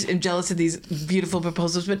 I always am jealous of these beautiful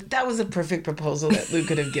proposals, but that was a perfect proposal that Lou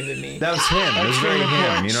could have given me. That was him. It was very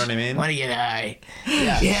him. You know what I mean? Want to get high?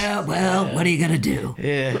 Yeah, well, what are you going to do?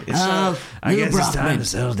 Yeah. I Lou guess it's time Brockman. to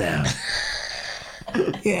settle down.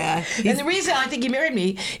 Yeah. And the reason I think he married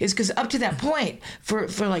me is because up to that point, for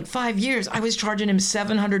like 5 years, I was charging him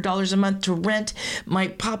 $700 a month to rent my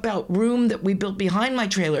pop-out room that we built behind my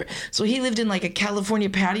trailer. So he lived in like a California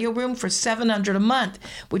patio room for $700 a month,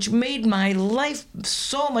 which made my life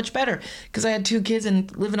so much better because I had 2 kids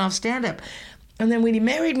and living off stand-up. And then when he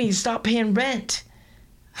married me, he stopped paying rent.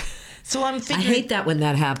 So I'm I thinking... hate that when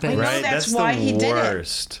that happens. know Right? that's That's why the he did it.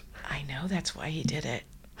 worst. I know that's why he did it.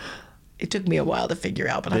 It took me a while to figure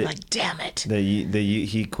out, but I'm like, damn it.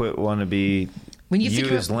 He quit want to be When you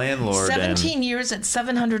figure as landlord. 17 years at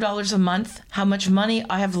 $700 a month, how much money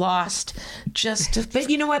I have lost just to... But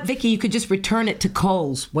you know what, Vicky? You could just return it to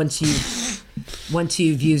Kohl's once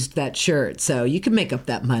you've used that shirt. So you can make up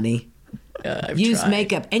that money. Use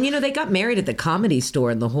makeup. And you know, they got married at the Comedy Store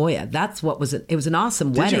in La Jolla. That's what was it. It was an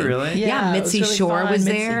awesome wedding. you really? Yeah, it Mitzi was really Shore fun. was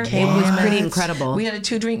Mitzi there. came. It was pretty Wow. incredible. We had a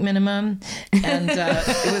 2-drink minimum, and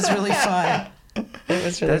it was really fun. It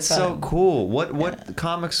was really That's fun. so cool. What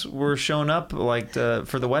comics were showing up like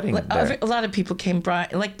for the wedding? there? A lot of people came.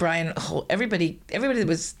 Brian, everybody that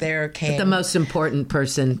was there came. The most important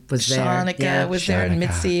person was there. Shanika was there, and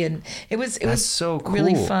Mitzi, and it was so cool.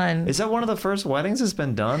 really fun. Is that one of the first weddings that's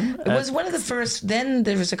been done? It was one of the first. Then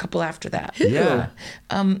there was a couple after that. Yeah.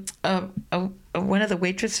 One of the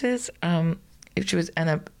waitresses, she was and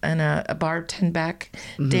a bartend back,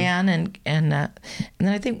 Dan, and then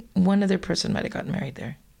I think one other person might have gotten married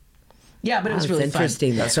there. Yeah, but it was really fun.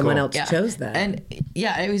 interesting that someone else Yeah. chose that. And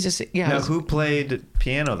yeah, it was just Now, who played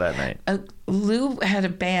piano that night? Lou had a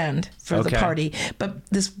band for the Okay. party, but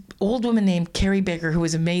this old woman named Carrie Baker, who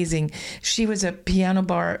was amazing, she was a piano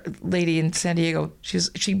bar lady in San Diego. She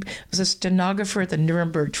was a stenographer at the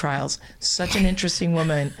Nuremberg trials. Such an interesting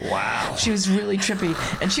woman. Wow. She was really trippy,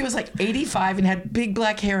 and she was like 85 and had big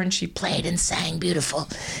black hair, and she played and sang beautiful.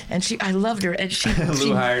 And I loved her. And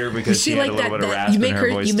Lou hired her because she had a little bit of rasp you in make her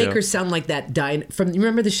her voice you make too. her sound like that you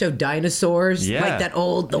remember the show Dinosaurs? Yeah. Like that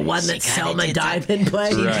old the one that kinda Selma did that. Diamond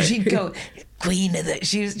played. Right. She'd go, Queen of the.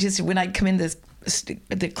 She was just when I'd come in the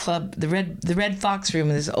club, the Red Fox room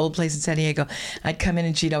in this old place in San Diego. I'd come in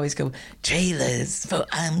and she'd always go, trailers for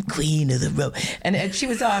I'm Queen of the Road, and she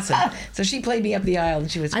was awesome. So she played me up the aisle,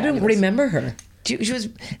 and she was. I don't fabulous. remember her. She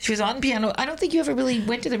was on piano. I don't think you ever really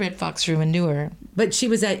went to the Red Fox room and knew her. But she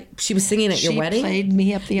was singing at your She wedding? played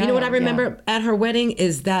me up the aisle. You know what I yeah. remember at her wedding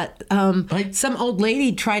is that some old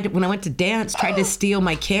lady when I went to dance, tried to steal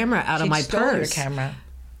my camera out of She my stole purse. Your camera.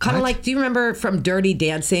 Kind of like, do you remember from Dirty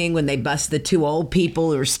Dancing when they bust the 2 old people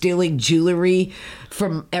who were stealing jewelry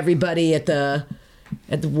from everybody at the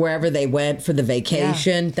wherever they went for the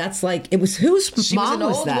vacation? Yeah. That's like, it was, whose She mom was an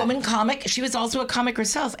old that? woman comic. She was also a comic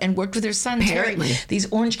herself and worked with her son, Apparently. Terry,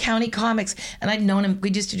 these Orange County comics. And I'd known him. We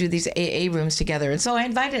used to do these AA rooms together. And so I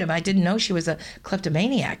invited him. I didn't know she was a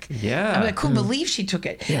kleptomaniac. Yeah. I couldn't believe she took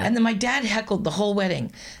it. Yeah. And then my dad heckled the whole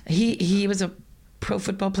wedding. He was a pro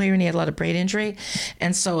football player and he had a lot of brain injury.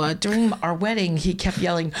 And so during our wedding, he kept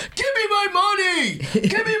yelling, "Give me my money!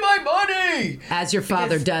 Give me my money!" As your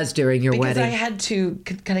father does during your Because wedding. I had to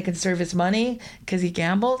kind of conserve his money because he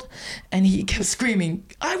gambled, and he kept screaming,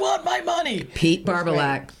 "I want my money!" Pete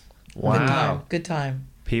Barbalak. Wow. Good time.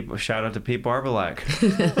 Shout out to Pete Barbalak.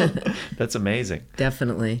 That's amazing.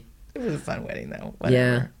 Definitely. It was a fun wedding, though.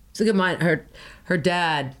 Yeah. Whatever. It's a good mind. Her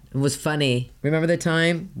dad was funny. Remember the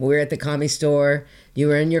time we were at the Comedy Store? You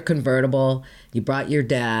were in your convertible. You brought your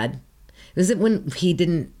dad. Was it when he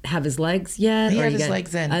didn't have his legs yet? He Or had you his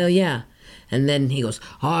legs then. Oh, yeah. And then he goes,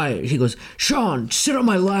 hi. He goes, Sean, sit on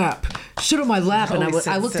my lap. Sit on my lap. And Always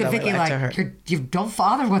I sit looked on at my Vicky lap to her. like, your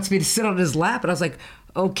father wants me to sit on his lap. And I was like,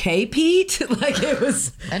 okay, Pete. Like it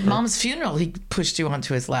was. At Mom's funeral, he pushed you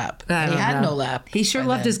onto his lap. I He don't had know. no lap. He sure by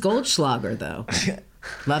loved then. his Goldschlager, though.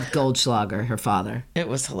 Loved Goldschlager, her father. It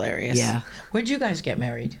was hilarious. Yeah. Where'd you guys get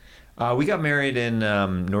married? We got married in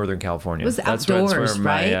Northern California. It was outdoors,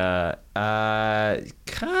 right?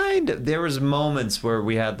 Kind of. There was moments where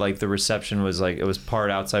we had like the reception was like it was part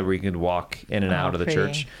outside where you could walk in and out of the pretty.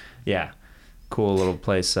 church. Yeah, cool little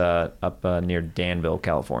place up near Danville,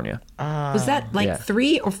 California. Was that like Yeah.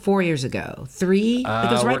 3 or 4 years ago? 3?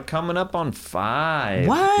 Because We're coming up on 5.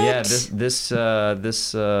 What? Yeah,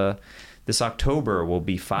 this October will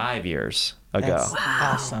be 5 years ago. That's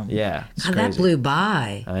awesome. Yeah, it's God, that crazy. blew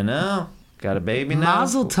by. I know. Got a baby now.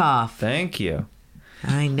 Mazel tov. Thank you.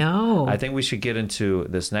 I know. I think we should get into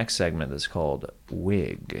this next segment that's called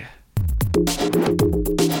Wig.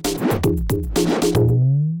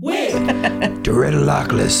 Doretta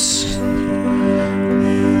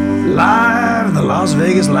live in the Las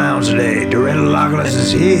Vegas Lounge today. Doretta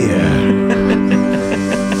is here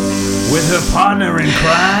with her partner in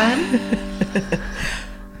crime,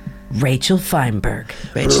 Rachel Feinberg.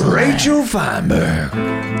 Rachel Feinberg.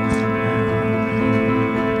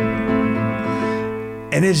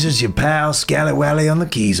 And it's just your pal Scallywally on the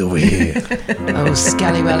keys over here. Oh,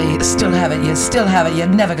 Scallywally, you still have it. You still have it. You're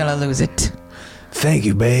never gonna lose it. Thank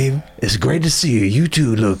you, babe. It's great to see you. You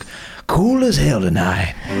two look cool as hell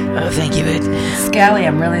tonight. Oh, thank you, Ed. Scally,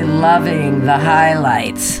 I'm really loving the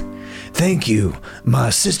highlights. Thank you. My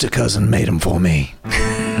sister cousin made them for me.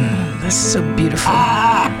 This is so beautiful.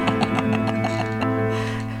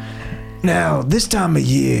 Now, this time of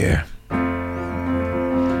year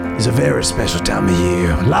is a very special time of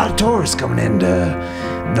year. A lot of tourists coming into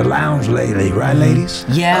the lounge lately, right, ladies?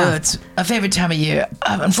 Yeah. Oh, it's a favorite time of year.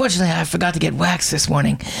 Unfortunately, I forgot to get waxed this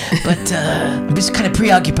morning, but I'm just kind of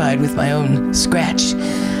preoccupied with my own scratch.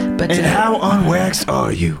 But And how unwaxed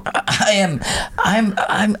are you? I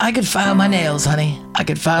could file my nails, honey. I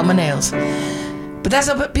could file my nails. But that's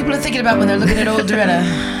what people are thinking about when they're looking at old Doretta.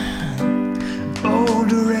 Oh,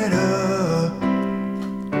 Doretta.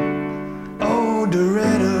 Oh,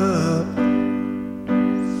 Doretta.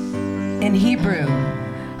 In Hebrew,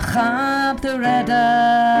 Chab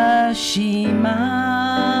Doretta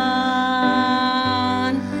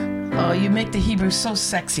Shiman. Oh, you make the Hebrew so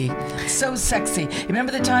sexy. So sexy. You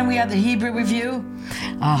remember the time we had the Hebrew review?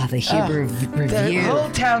 Oh, the Hebrew The review. whole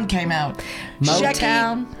town came out.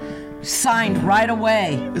 Motown. Signed right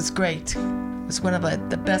away. It was great. It was one of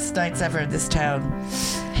the best nights ever in this town.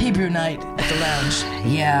 Hebrew night at the lounge.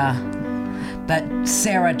 Yeah. But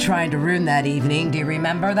Sarah tried to ruin that evening. Do you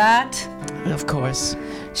remember that? Of course.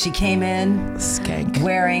 She came in Skank.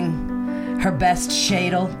 wearing her best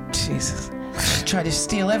shadel. Jesus. Try to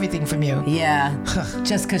steal everything from you. Yeah.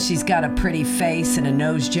 Just because she's got a pretty face and a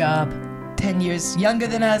nose job. 10 years younger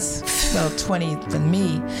than us. Well, 20 than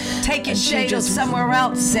me. Take your And she shadel just- somewhere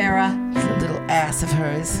else, Sarah. The little ass of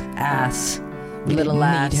hers. Ass. We Little didn't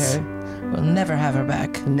ass. need her. We'll never have her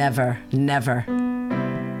back. Never, never.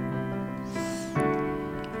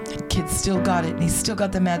 That kid's still got it, and he's still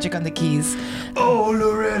got the magic on the keys. Oh,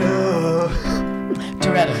 Loretta.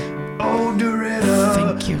 Doretta, Oh, Doretta.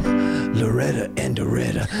 thank you. Loretta and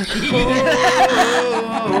Doretta.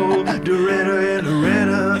 Oh, Doretta and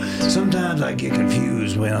Loretta. Sometimes I get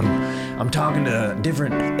confused when I'm talking to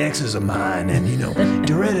different exes of mine, and you know,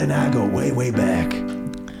 Doretta and I go way, way back.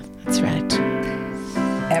 That's right.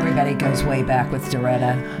 Everybody goes way back with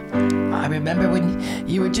Doretta. I remember when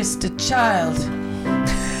you were just a child.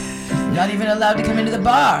 Not even allowed to come into the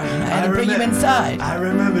bar. I had to bring you inside. I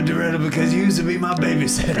remember Doretta because you used to be my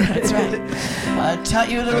babysitter. That's right. I taught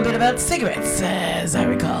you a little bit about cigarettes, as I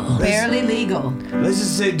recall. Barely legal. Let's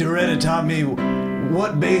just say Doretta taught me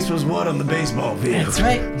what base was what on the baseball field. That's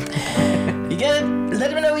right. You gotta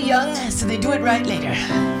let them know young, so they do it right later.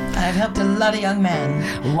 I've helped a lot of young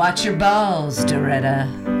men. Watch your balls, Doretta.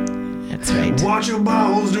 That's right. Watch your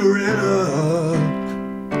balls, Doretta.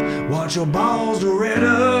 Watch your balls,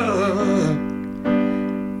 Doretta.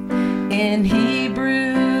 In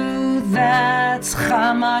Hebrew, that's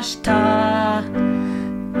Chamashta.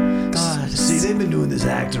 God. See, they've been doing this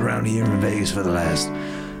act around here in Vegas for the last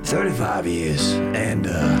 35 years. And,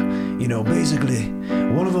 you know, basically,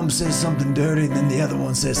 one of them says something dirty, and then the other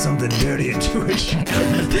one says something dirty and Jewish.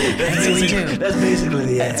 That's what we do. That's basically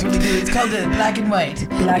the That's act. what we do. It's called the black and white.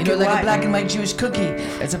 Black you know, and like white. a black and white Jewish cookie.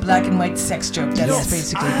 It's a black and white sex joke. That's Yes.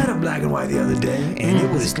 basically. I had a black and white the other day, and it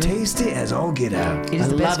was tasty as all get out. It I is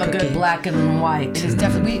the best love a cookie. good black and white. It is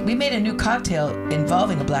definitely. We made a new cocktail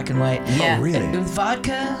involving a black and white. Yeah. Oh, really? With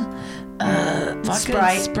vodka,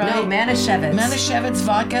 Sprite. No, Manischewitz. Manischewitz,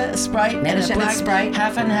 vodka, Sprite, and a Manischewitz, black, Sprite.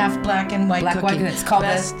 half and half black and white Black cookie. white. It's called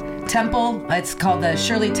Best the Temple. It's called the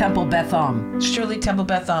Shirley Temple Betham. Shirley Temple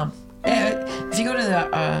Betham. If you go to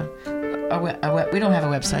the, we don't have a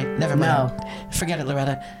website. Never mind. No. Forget it,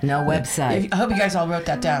 Loretta. No website. I hope you guys all wrote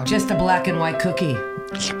that down. Just a black and white cookie.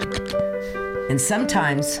 And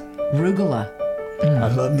sometimes rugula.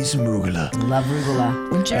 I love me some arugula. Love rugula.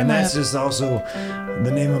 When And Jeremiah, that's just also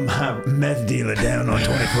the name of my meth dealer down on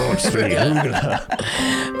 24th Street,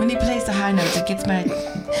 arugula. when he plays the high notes, it gets my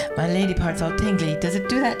lady parts all tingly. Does it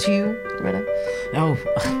do that to you, Loretta? Oh,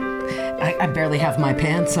 I barely have my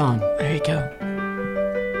pants on. There you go.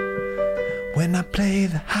 When I play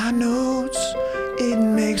the high notes, it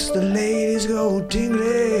makes the ladies go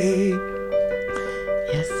tingly.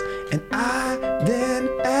 Yes. And I then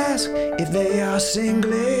ask if they are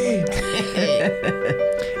singly.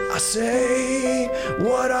 I say,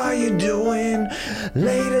 what are you doing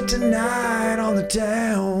later tonight on the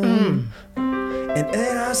town? And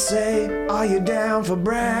then I say, are you down for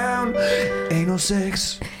brown? Ain't no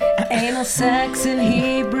sex Anal sex in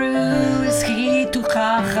Hebrew is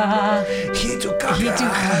chitukacha.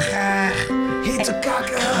 Chitukacha.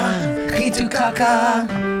 Chitukacha. Chitukacha.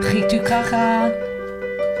 Chitukacha.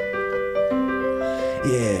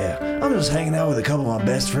 Yeah, I'm just hanging out with a couple of my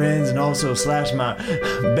best friends and also slash my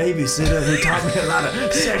babysitter who taught me a lot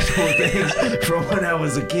of sexual things from when I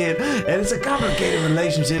was a kid. And it's a complicated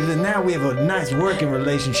relationship, and now we have a nice working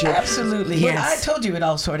relationship. Absolutely. Yes. Well, I told you it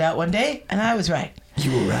all sorted out one day, and I was right.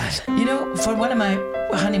 You were right. You know, for one of my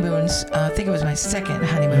honeymoons, I think it was my second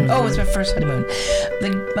honeymoon. Oh, it was my first honeymoon.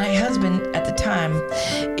 My husband at the time,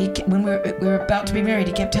 when we were about to be married,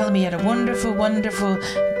 he kept telling me he had a wonderful, wonderful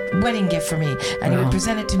wedding gift for me, and he would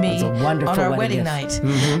present it to me That's a wonderful on our wedding wedding gift.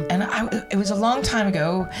 night. And it was a long time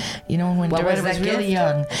ago, you know, when What was Doretta was that really gift?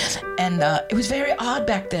 young, and it was very odd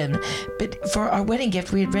back then. But for our wedding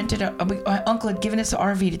gift, we had rented my uncle had given us an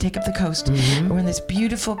RV to take up the coast. We're in this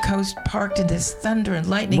beautiful coast, parked in this thunder and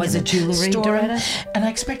lightning. Was and it jewelry, storm, Doretta? and I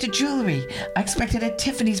expected jewelry. I expected a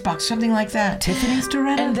Tiffany's box, something like that. Tiffany's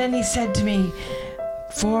Doretta? And then he said to me,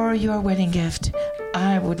 "For your wedding gift,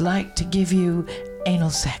 I would like to give you anal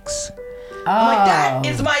sex." I'm like, that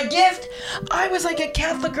is my gift. I was like a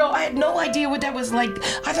Catholic girl. I had no idea what that was like.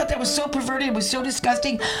 I thought that was so perverted. It was so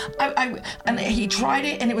disgusting. And he tried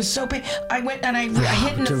it, and it was so big. I went and I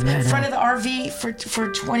hid in the Doretta. front of the RV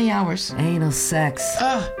for 20 hours. Anal sex.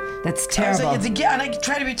 Ugh. That's I was terrible. like, and I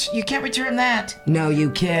tried to. You can't return that. No, you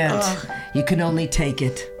can't. Ugh. You can only take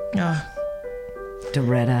it. Ugh.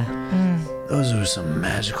 Doretta. Those are some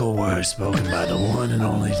magical words spoken by the one and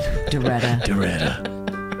only Doretta. Doretta.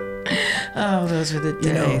 Oh, those were the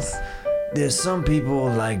You know, days. there's some people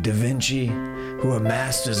like Da Vinci who are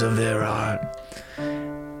masters of their art.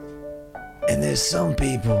 And there's some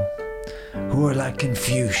people who are like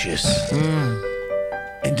Confucius.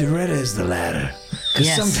 And Doretta is the latter. Because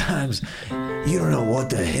Yes. sometimes you don't know what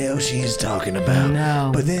the hell she's talking about.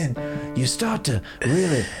 No. But then you start to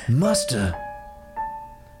really muster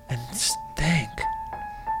and think,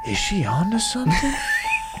 is she onto something?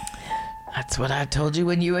 That's what I told you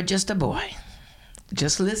when you were just a boy.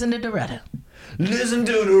 Just listen to Doretta. Listen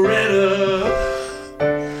to Doretta.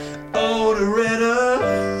 Oh, Doretta.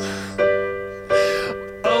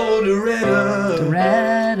 Oh, Doretta.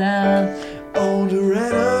 Doretta. Oh,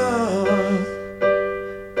 Doretta.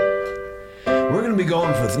 We're going to be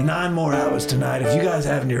going for 9 more hours tonight. If you guys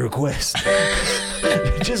have any requests,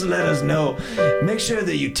 just let us know. Make sure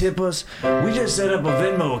that you tip us. We just set up a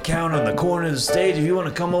Venmo account on the corner of the stage if you want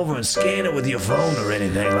to come over and scan it with your phone or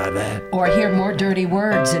anything like that. Or hear more dirty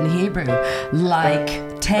words in Hebrew,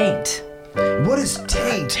 like taint. What is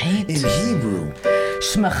taint, in Hebrew?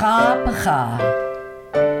 Shmecha becha.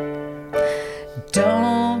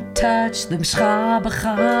 Don't touch the shmecha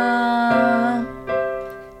becha.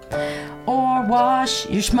 Or wash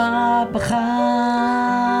your shma becha.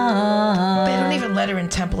 They don't even let her in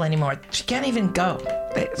temple anymore. She can't even go.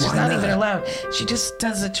 She's Why not not? even allowed. She just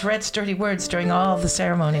does the Tourette's dirty words during all the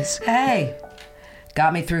ceremonies. Hey,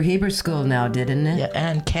 got me through Hebrew school now, didn't it? Yeah,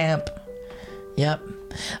 and camp. Yep.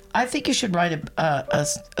 I think you should write a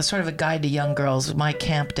sort of a guide to young girls, my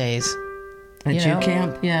camp days. At You your know?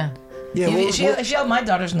 camp? Yeah. Yeah, She held my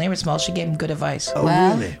daughters when they were small. She gave them good advice. Oh,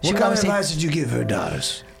 Well, really? she What would kind of always say- advice did you give her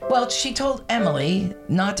daughters? Well, she told Emily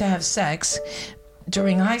not to have sex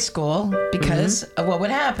during high school because of what would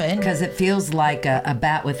happen. Because it feels like a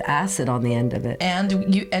bat with acid on the end of it.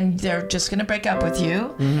 And they're just gonna break up with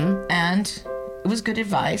you. And it was good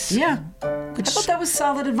advice. Yeah. I Which thought that was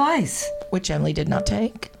solid advice. which Emily did not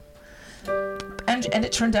take. And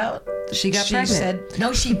it turned out She got she pregnant. said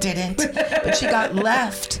no, she didn't, but she got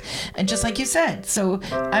left. And just like you said, so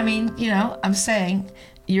I mean, you know, I'm saying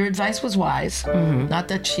your advice was wise. Not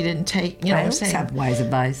that she didn't take. You know, I I'm always saying. have wise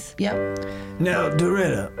advice. Yep, Now,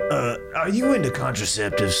 Doretta, are you into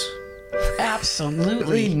contraceptives?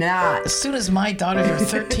 absolutely not. As soon as my daughters were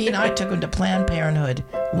 13, I took them to Planned Parenthood,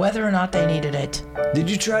 whether or not they needed it. Did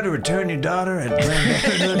you try to return your daughter at Planned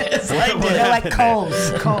Parenthood? Yes, I did. They're like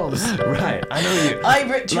Coles. Right, I know you. I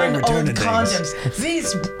returned like old returning condoms. things.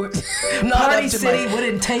 These were not Party up to City my,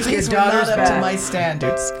 wouldn't take these your were not daughters up to back. my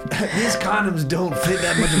standards. These condoms don't fit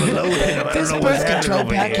that much of a load in them. I don't This know what's birth happening control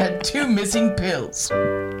over pack here. had 2 missing pills.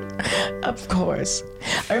 Of course.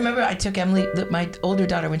 I remember I took Emily, my older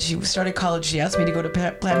daughter, when she started college, she asked me to go to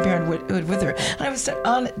Planned Parenthood with her. And I was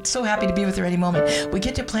so happy to be with her any moment. We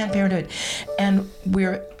get to Planned Parenthood, and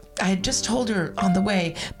I had just told her on the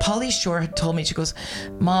way, Pauly Shore had told me, she goes,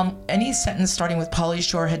 Mom, any sentence starting with Pauly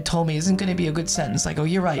Shore had told me isn't going to be a good sentence. I go,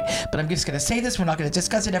 you're right, but I'm just going to say this. We're not going to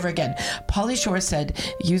discuss it ever again. Pauly Shore said,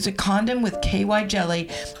 use a condom with KY jelly,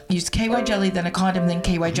 use KY jelly, then a condom, then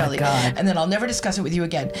KY jelly. God. And then I'll never discuss it with you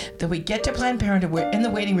again. Then we get to Planned Parenthood, we're in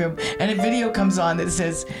the waiting room, and a video comes on that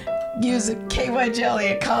says, use a KY jelly,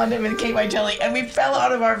 a condom, and KY jelly. And we fell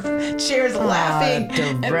out of our chairs laughing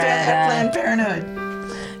at Planned Parenthood.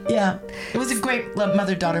 Yeah, it was a great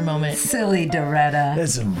mother-daughter moment. Silly Doretta.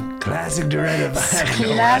 That's some classic Doretta vibes.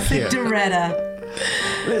 Classic Doretta.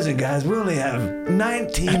 Listen, guys, we only have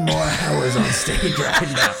 19 more hours on stage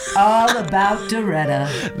right now. All about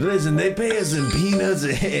Doretta. Listen, they pay us in peanuts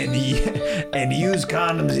and use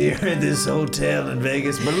condoms here at this hotel in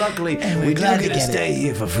Vegas, but luckily we do glad to get to get stay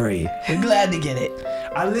here for free. We're glad to get it.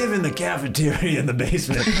 I live in the cafeteria in the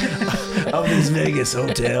basement of this Vegas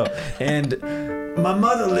hotel, and my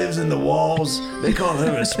mother lives in the walls. They call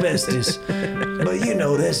her asbestos. But you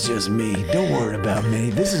know, that's just me. Don't worry about me.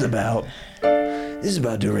 This is about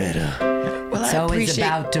Doretta. Well, It's I always appreciate,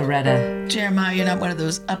 about Doretta. Jeremiah, you're not one of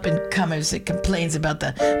those up-and-comers that complains about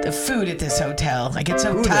the food at this hotel. I get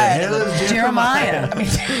so Who the tired hell of it. is Jeremiah. I mean,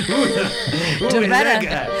 Who is Doretta. that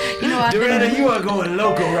guy? You know, I've Doretta, been- you are going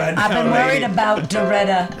loco right now. I've been worried lady. about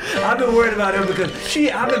Doretta. I've been worried about her because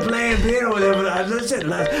I've been playing piano with her for the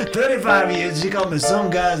last 35 years. She called me some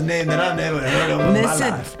guy's name that I've never heard of in my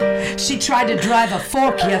life. Listen, she tried to drive a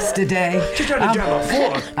fork yesterday. She tried to drive a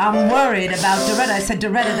fork. I'm worried about Doretta. I said,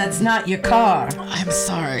 Doretta, that's not your car. I'm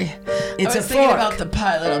sorry. It's I a was thinking fork. about the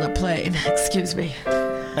pilot on the plane. Excuse me.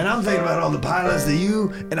 And I'm thinking about all the pilots that you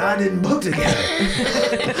and I didn't book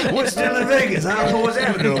together. We're still in Vegas. I don't know what's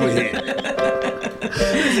happening over here.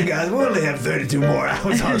 Listen, guys, we only have 32 more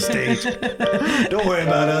hours on stage. Don't worry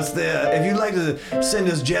about us there. If you'd like to send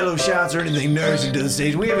us Jello shots or anything nourishing to the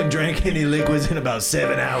stage, we haven't drank any liquids in about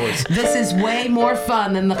 7 hours. This is way more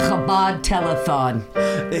fun than the Chabad telethon.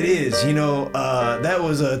 It is. You know, that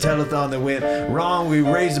was a telethon that went wrong. We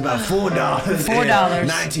raised about $4. $4. In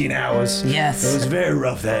 19 hours. Yes. It was very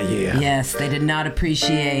rough that year. Yes, they did not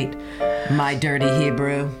appreciate my dirty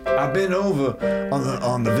Hebrew. I've been over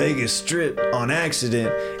on the Vegas Strip on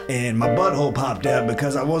accident, and my butthole popped out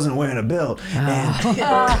because I wasn't wearing a belt.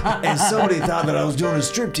 And somebody thought that I was doing a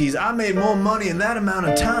striptease. I made more money in that amount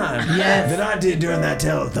of time than I did during that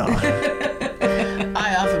telethon.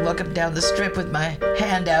 I often walk up and down the strip with my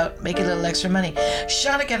hand out, making a little extra money.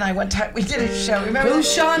 Shanika and I, one time, we did a show. Remember?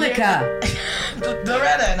 Who's Shanika?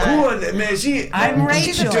 Loretta and I. Who are they? Man, I'm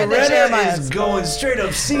Rachel. Doretta is going straight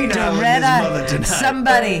up senile with his mother Doretta, tonight.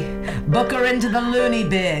 somebody, book her into the loony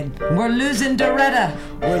bin. We're losing Doretta.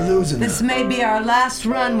 We're losing This her. may be our last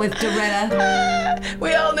run with Doretta.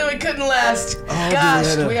 We all knew it couldn't last. Oh, Gosh,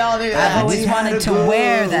 Doretta. we all knew I've that. always We had wanted a to good-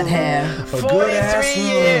 wear that hair. A good ass 43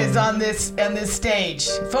 run. years on this stage.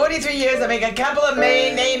 43 years. I make a couple of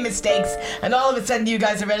name mistakes, and all of a sudden, you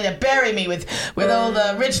guys are ready to bury me with old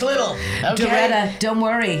Rich Little. Okay? Doretta, don't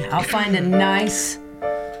worry. I'll find a nice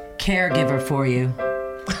caregiver for you.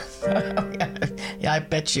 Yeah, I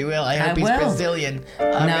bet you will. I hope he's will. Brazilian.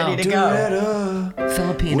 I'm No. ready to go. Doretta,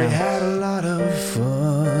 Filipino. we had a lot of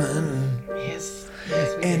fun. Yes.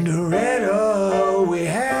 Yes, we And did. Doretta, we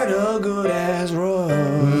had a good ass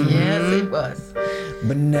run. Yes, it was.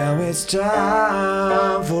 But now it's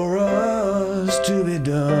time for us to be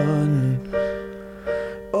done.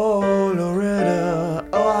 Oh, Loretta,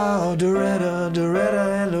 oh, Doretta,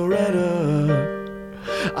 Doretta and Loretta.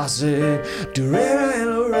 I said, Doretta and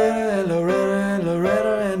Loretta and Loretta and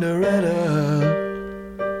Loretta and Doretta.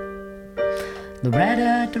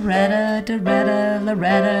 Loretta, Doretta, Doretta,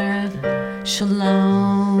 Loretta,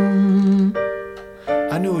 Shalom.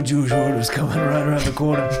 I knew a Jewish word was coming right around the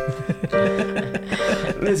corner.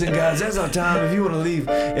 Listen, guys, that's our time. If you want to leave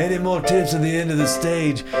any more tips at the end of the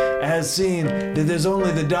stage, as seen that there's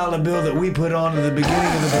only the dollar bill that we put on at the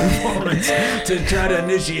beginning of the performance to try to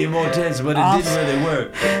initiate more tips, but it didn't really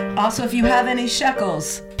work. Also, if you have any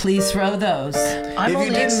shekels, please throw those. I'm If you only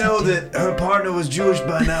didn't know accepting- that her partner was Jewish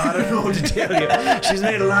by now, I don't know what to tell you. She's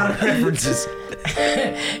made a lot of references.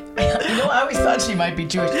 You know, I always thought she might be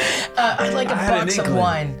Jewish. I'd like a I had an box of inkling.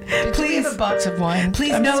 wine. Please, we Please. have a box of wine.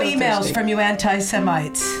 Please, I'm no so emails thirsty. from you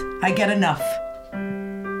anti-Semites. I get enough.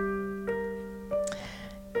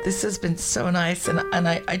 This has been so nice, and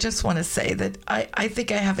I just want to say that I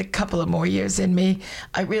think I have a couple of more years in me.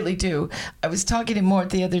 I really do. I was talking to Mort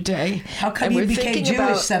the other day. How come and you we're became thinking Jewish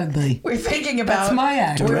about- suddenly? We're thinking about. That's my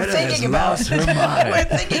act. We're Doretta has thinking about. lost her mind.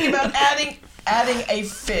 We're thinking about adding a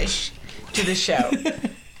fish to the show.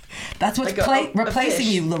 That's what's Like a replacing fish.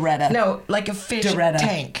 you, Loretta. No, like a fish Doretta.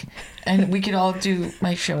 tank. And we could all do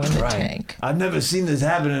my show in the tank. I've never seen this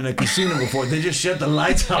happen in a casino before. They just shut the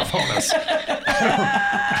lights off on us.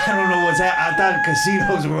 I don't know what's happening. I thought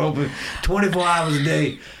casinos were open 24 hours a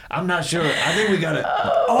day. I'm not sure. I think we got to...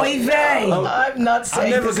 Oy vey! I'm not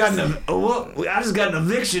saying I just got an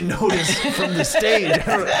eviction notice from the stage.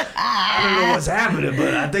 I don't know what's happening,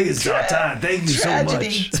 but I think it's our time. Thank you so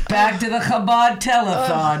Tragedy. much. Back to the Chabad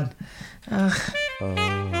telethon.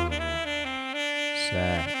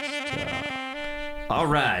 All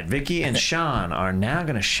right, Vicky and Sean are now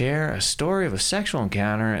going to share a story of a sexual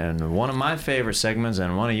encounter in one of my favorite segments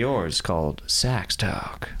and one of yours called Sax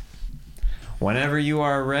Talk. Whenever you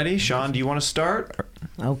are ready, Sean, do you want to start?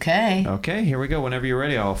 Okay. Okay, here we go. Whenever you're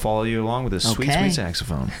ready, I'll follow you along with this sweet, Okay. sweet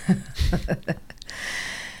saxophone.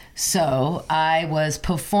 So I was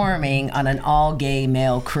performing on an all-gay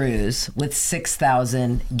male cruise with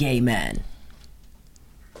 6,000 gay men.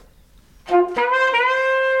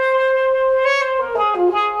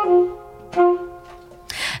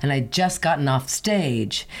 And I'd just gotten off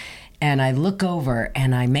stage, and I look over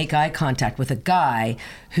and I make eye contact with a guy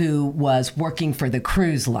who was working for the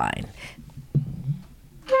cruise line.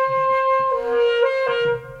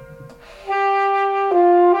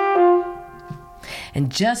 And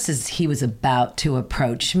just as he was about to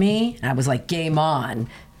approach me, I was like, game on.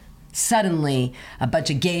 Suddenly, a bunch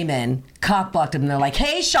of gay men cock-blocked him, and they're like,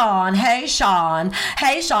 hey, Sean, hey, Sean,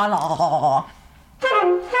 hey, Sean.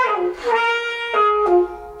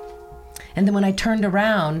 And then when I turned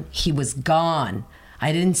around, he was gone.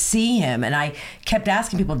 I didn't see him, and I kept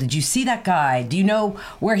asking people, did you see that guy? Do you know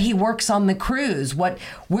where he works on the cruise?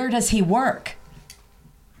 Where does he work?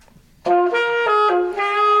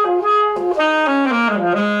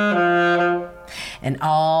 And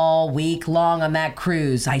all week long on that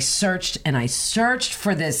cruise, I searched and I searched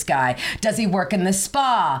for this guy. Does he work in the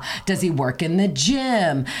spa? Does he work in the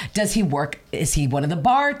gym? Is he one of the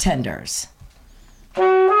bartenders?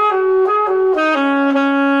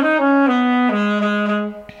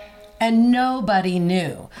 And nobody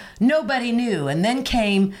knew. Nobody knew. And then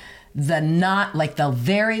came the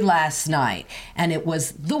very last night, and it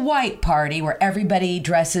was the white party where everybody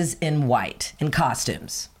dresses in white, in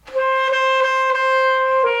costumes.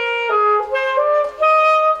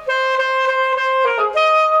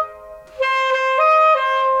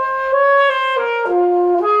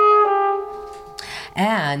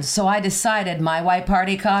 And so I decided my white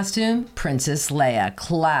party costume, Princess Leia,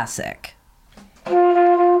 classic.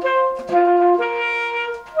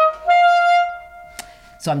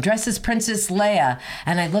 So I'm dressed as Princess Leia,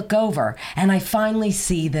 and I look over, and I finally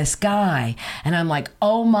see this guy. And I'm like,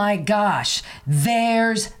 oh my gosh,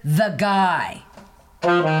 there's the guy.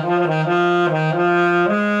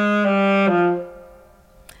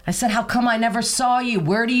 I said, how come I never saw you?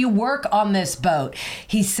 Where do you work on this boat?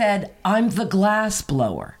 He said, I'm the glass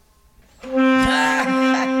blower.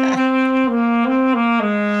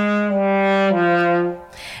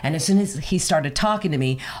 And as soon as he started talking to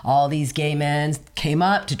me, all these gay men came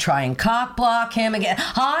up to try and cock block him again.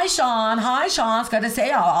 Hi, Sean. It's good to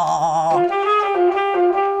say, oh.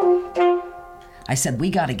 I said, we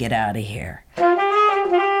got to get out of here.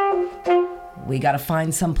 We got to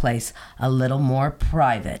find someplace a little more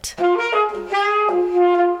private.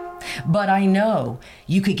 But I know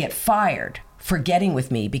you could get fired for getting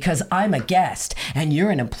with me because I'm a guest and you're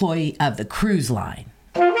an employee of the cruise line.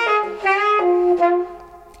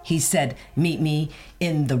 He said, meet me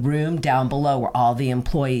in the room down below where all the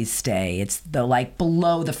employees stay. It's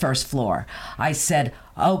below the first floor. I said,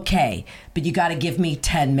 okay, but you got to give me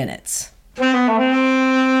 10 minutes.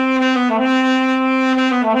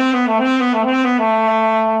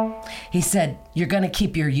 He said, you're going to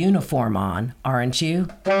keep your uniform on, aren't you?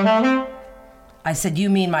 I said, you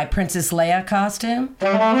mean my Princess Leia costume?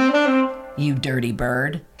 You dirty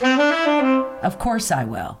bird. Of course I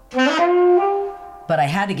will. But I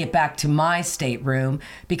had to get back to my stateroom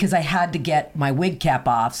because I had to get my wig cap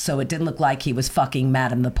off so it didn't look like he was fucking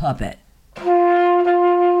Madam the Puppet.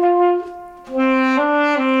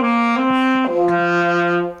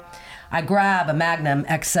 I grab a Magnum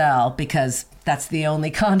XL because that's the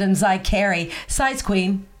only condoms I carry. Size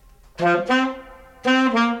queen. And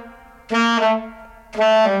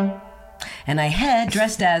I head,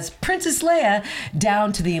 dressed as Princess Leia,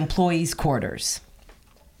 down to the employees' quarters.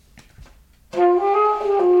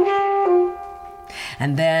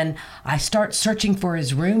 And then I start searching for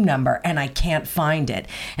his room number and I can't find it.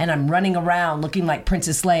 And I'm running around looking like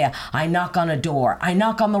Princess Leia. I knock on a door. I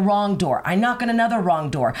knock on the wrong door. I knock on another wrong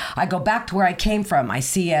door. I go back to where I came from. I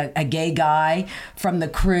see a gay guy from the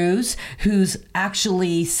cruise who's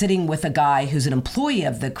actually sitting with a guy who's an employee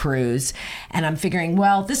of the cruise. And I'm figuring,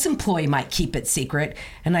 well, this employee might keep it secret.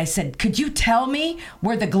 And I said, could you tell me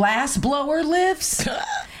where the glass blower lives?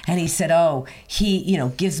 And he said, oh, he,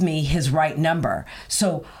 gives me his right number.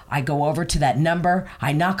 So I go over to that number,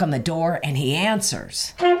 I knock on the door, and he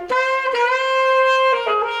answers.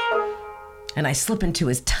 And I slip into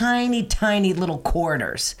his tiny, tiny little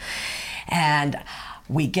quarters. And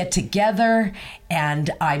we get together, and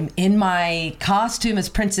I'm in my costume as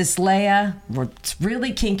Princess Leia. It's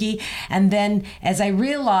really kinky. And then as I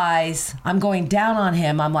realize I'm going down on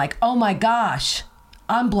him, I'm like, oh my gosh,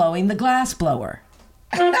 I'm blowing the glass blower.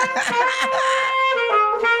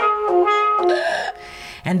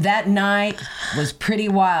 And that night was pretty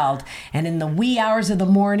wild. And in the wee hours of the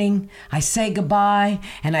morning, I say goodbye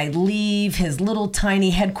and I leave his little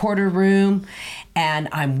tiny headquarter room, and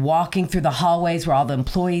I'm walking through the hallways where all the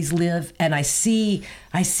employees live, and I see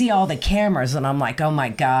all the cameras, and I'm like, oh my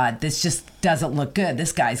God, this just doesn't look good.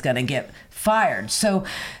 This guy's gonna get fired. So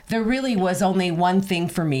there really was only one thing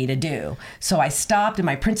for me to do. So I stopped in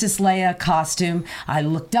my Princess Leia costume. I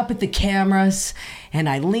looked up at the cameras and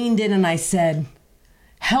I leaned in and I said,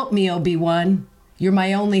 help me, Obi-Wan. You're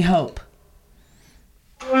my only hope.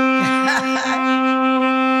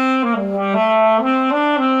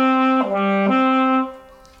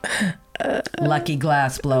 Lucky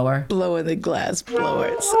glass blower. Blowing the glass blower.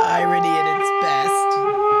 It's irony at its best.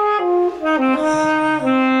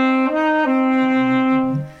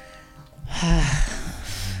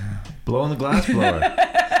 Blowing the glass blower.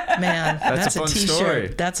 Man, That's a fun t-shirt. story.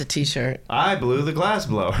 That's a t-shirt. I blew the glass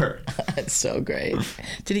blower. That's so great.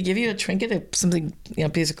 Did he give you a trinket, something, a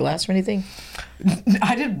piece of glass or anything?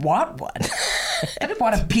 I didn't want one. I didn't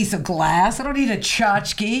want a piece of glass. I don't need a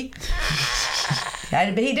tchotchke.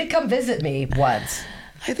 But he did come visit me once.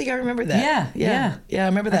 I think I remember that. Yeah. I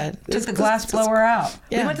remember that. Took the glass blower out.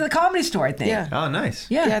 Yeah. We went to the Comedy Store, I think. Yeah. Oh,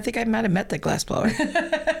 nice. Yeah, I think I might have met that glass blower.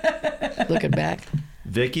 Looking back.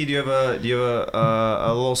 Vicky, do you have a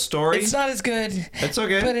little story? It's not as good. It's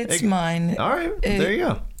okay. But it's mine. All right. There you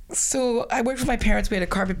go. So I worked for my parents. We had a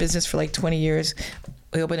carpet business for like 20 years.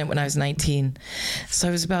 We opened it when I was 19. So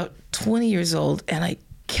I was about 20 years old, and I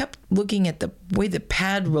kept looking at the way the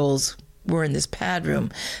pad rolls were in this pad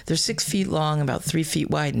room. They're 6 feet long, about 3 feet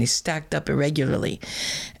wide, and they stacked up irregularly.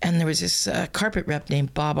 And there was this carpet rep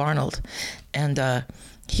named Bob Arnold, and I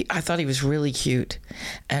thought he was really cute.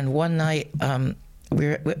 And one night,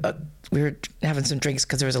 we were having some drinks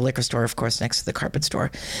because there was a liquor store, of course, next to the carpet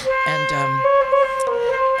store,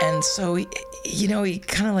 and so he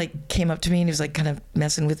kind of like came up to me and he was like kind of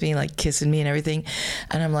messing with me, like kissing me and everything,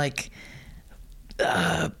 and I'm like,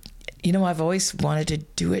 I've always wanted to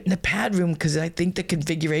do it in a pad room because I think the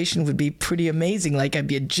configuration would be pretty amazing, like I'd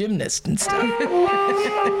be a gymnast and stuff.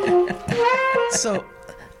 So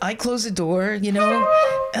I closed the door, and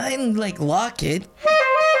I didn't like lock it.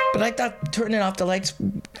 But I thought turning off the lights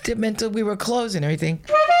meant that we were closed and everything.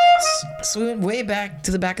 So we went way back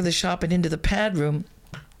to the back of the shop and into the pad room.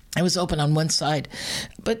 It was open on one side,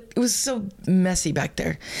 but it was so messy back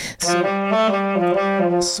there.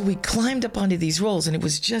 So we climbed up onto these rolls, and it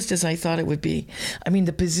was just as I thought it would be. I mean,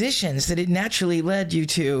 the positions that it naturally led you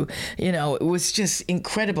to, it was just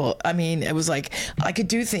incredible. I mean, it was like I could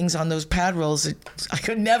do things on those pad rolls that I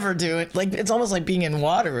could never do it. Like, it's almost like being in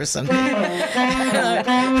water or something. I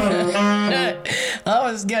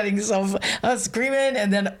was I was screaming,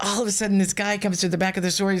 and then all of a sudden this guy comes to the back of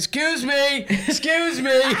the store. Excuse me.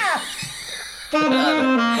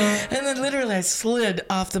 And then literally I slid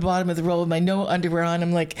off the bottom of the roll with my no underwear on.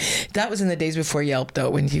 I'm like, that was in the days before Yelp, though,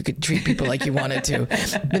 when you could treat people like you wanted to.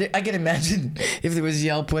 But I can imagine if there was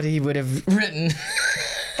Yelp, what he would have written.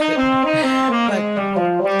 But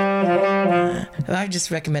I just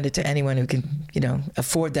recommend it to anyone who can,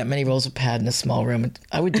 afford that many rolls of pad in a small room.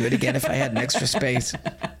 I would do it again if I had an extra space.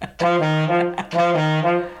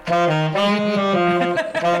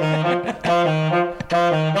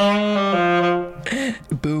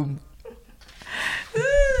 Boom.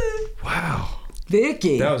 Wow.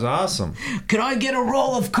 Vicky. That was awesome. Can I get a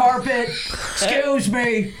roll of carpet? Excuse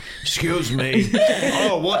me. Excuse me.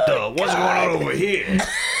 Oh, what's going on over here?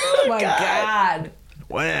 Oh my God.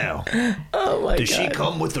 Wow. Oh my God. Did she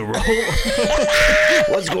come with the roll?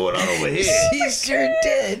 What's going on over here? She sure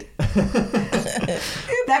did.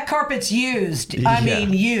 That carpet's used. I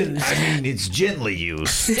mean, used. I mean, it's gently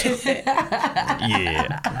used.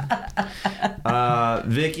 Yeah.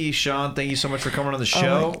 Vicky, Sean, thank you so much for coming on the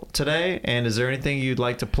show today. And is there anything you'd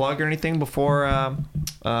like to plug or anything before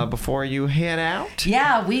you head out?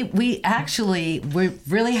 Yeah, we're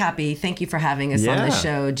really happy. Thank you for having us on the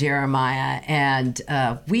show, Jeremiah. And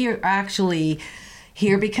we are actually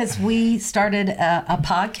here because we started a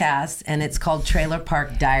podcast, and it's called Trailer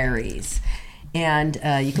Park Diaries. And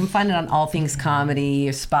you can find it on All Things Comedy,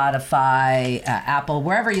 Spotify, Apple,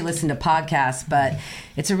 wherever you listen to podcasts. But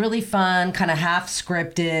it's a really fun, kind of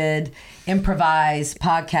half-scripted, improvised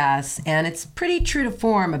podcast. And it's pretty true to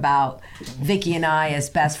form about Vicky and I as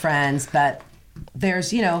best friends. But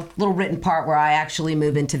there's, a little written part where I actually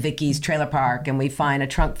move into Vicky's trailer park, and we find a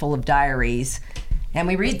trunk full of diaries. And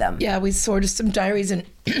we read them. Yeah, we sorted some diaries and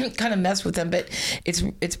kind of mess with them, but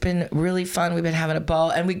it's been really fun. We've been having a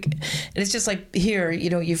ball, and it's just like here,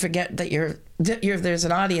 you forget that there's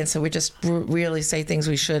an audience, so we just really say things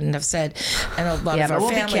we shouldn't have said, and a lot of our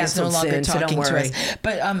family is no longer talking to us.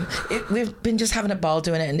 But we've been just having a ball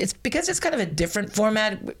doing it, and it's because it's kind of a different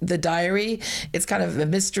format. The diary, it's kind of a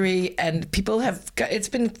mystery, and it's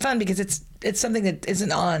been fun because it's something that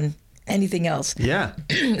isn't on anything else. Yeah.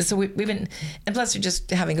 So we've been, and plus we're just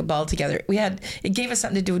having a ball together. It gave us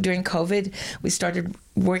something to do during COVID. We started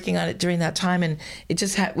working on it during that time, and it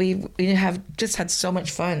just we have just had so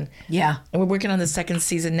much fun. Yeah. And we're working on the second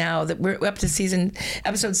season now. That we're up to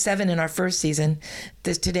episode 7 in our first season.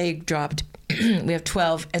 This today dropped. We have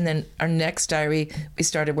 12, and then our next diary we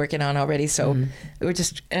started working on already. So we're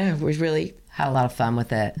just we really had a lot of fun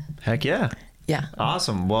with it. Heck yeah. Yeah.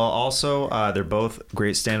 Awesome. Well, also, they're both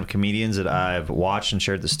great stand-up comedians that I've watched and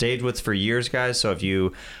shared the stage with for years, guys. So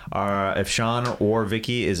if Sean or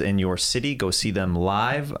Vicky is in your city, go see them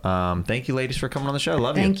live. Thank you, ladies, for coming on the show.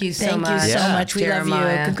 Love you. Thank you so much. Thank you so much. We love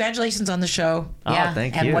Jeremiah. you. Congratulations on the show. Oh,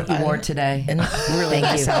 thank you. And what you wore today. And really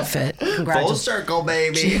nice outfit. Congratulations. Full circle,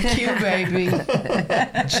 baby. GQ, baby.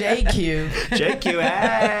 JQ. JQ,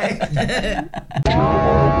 hey.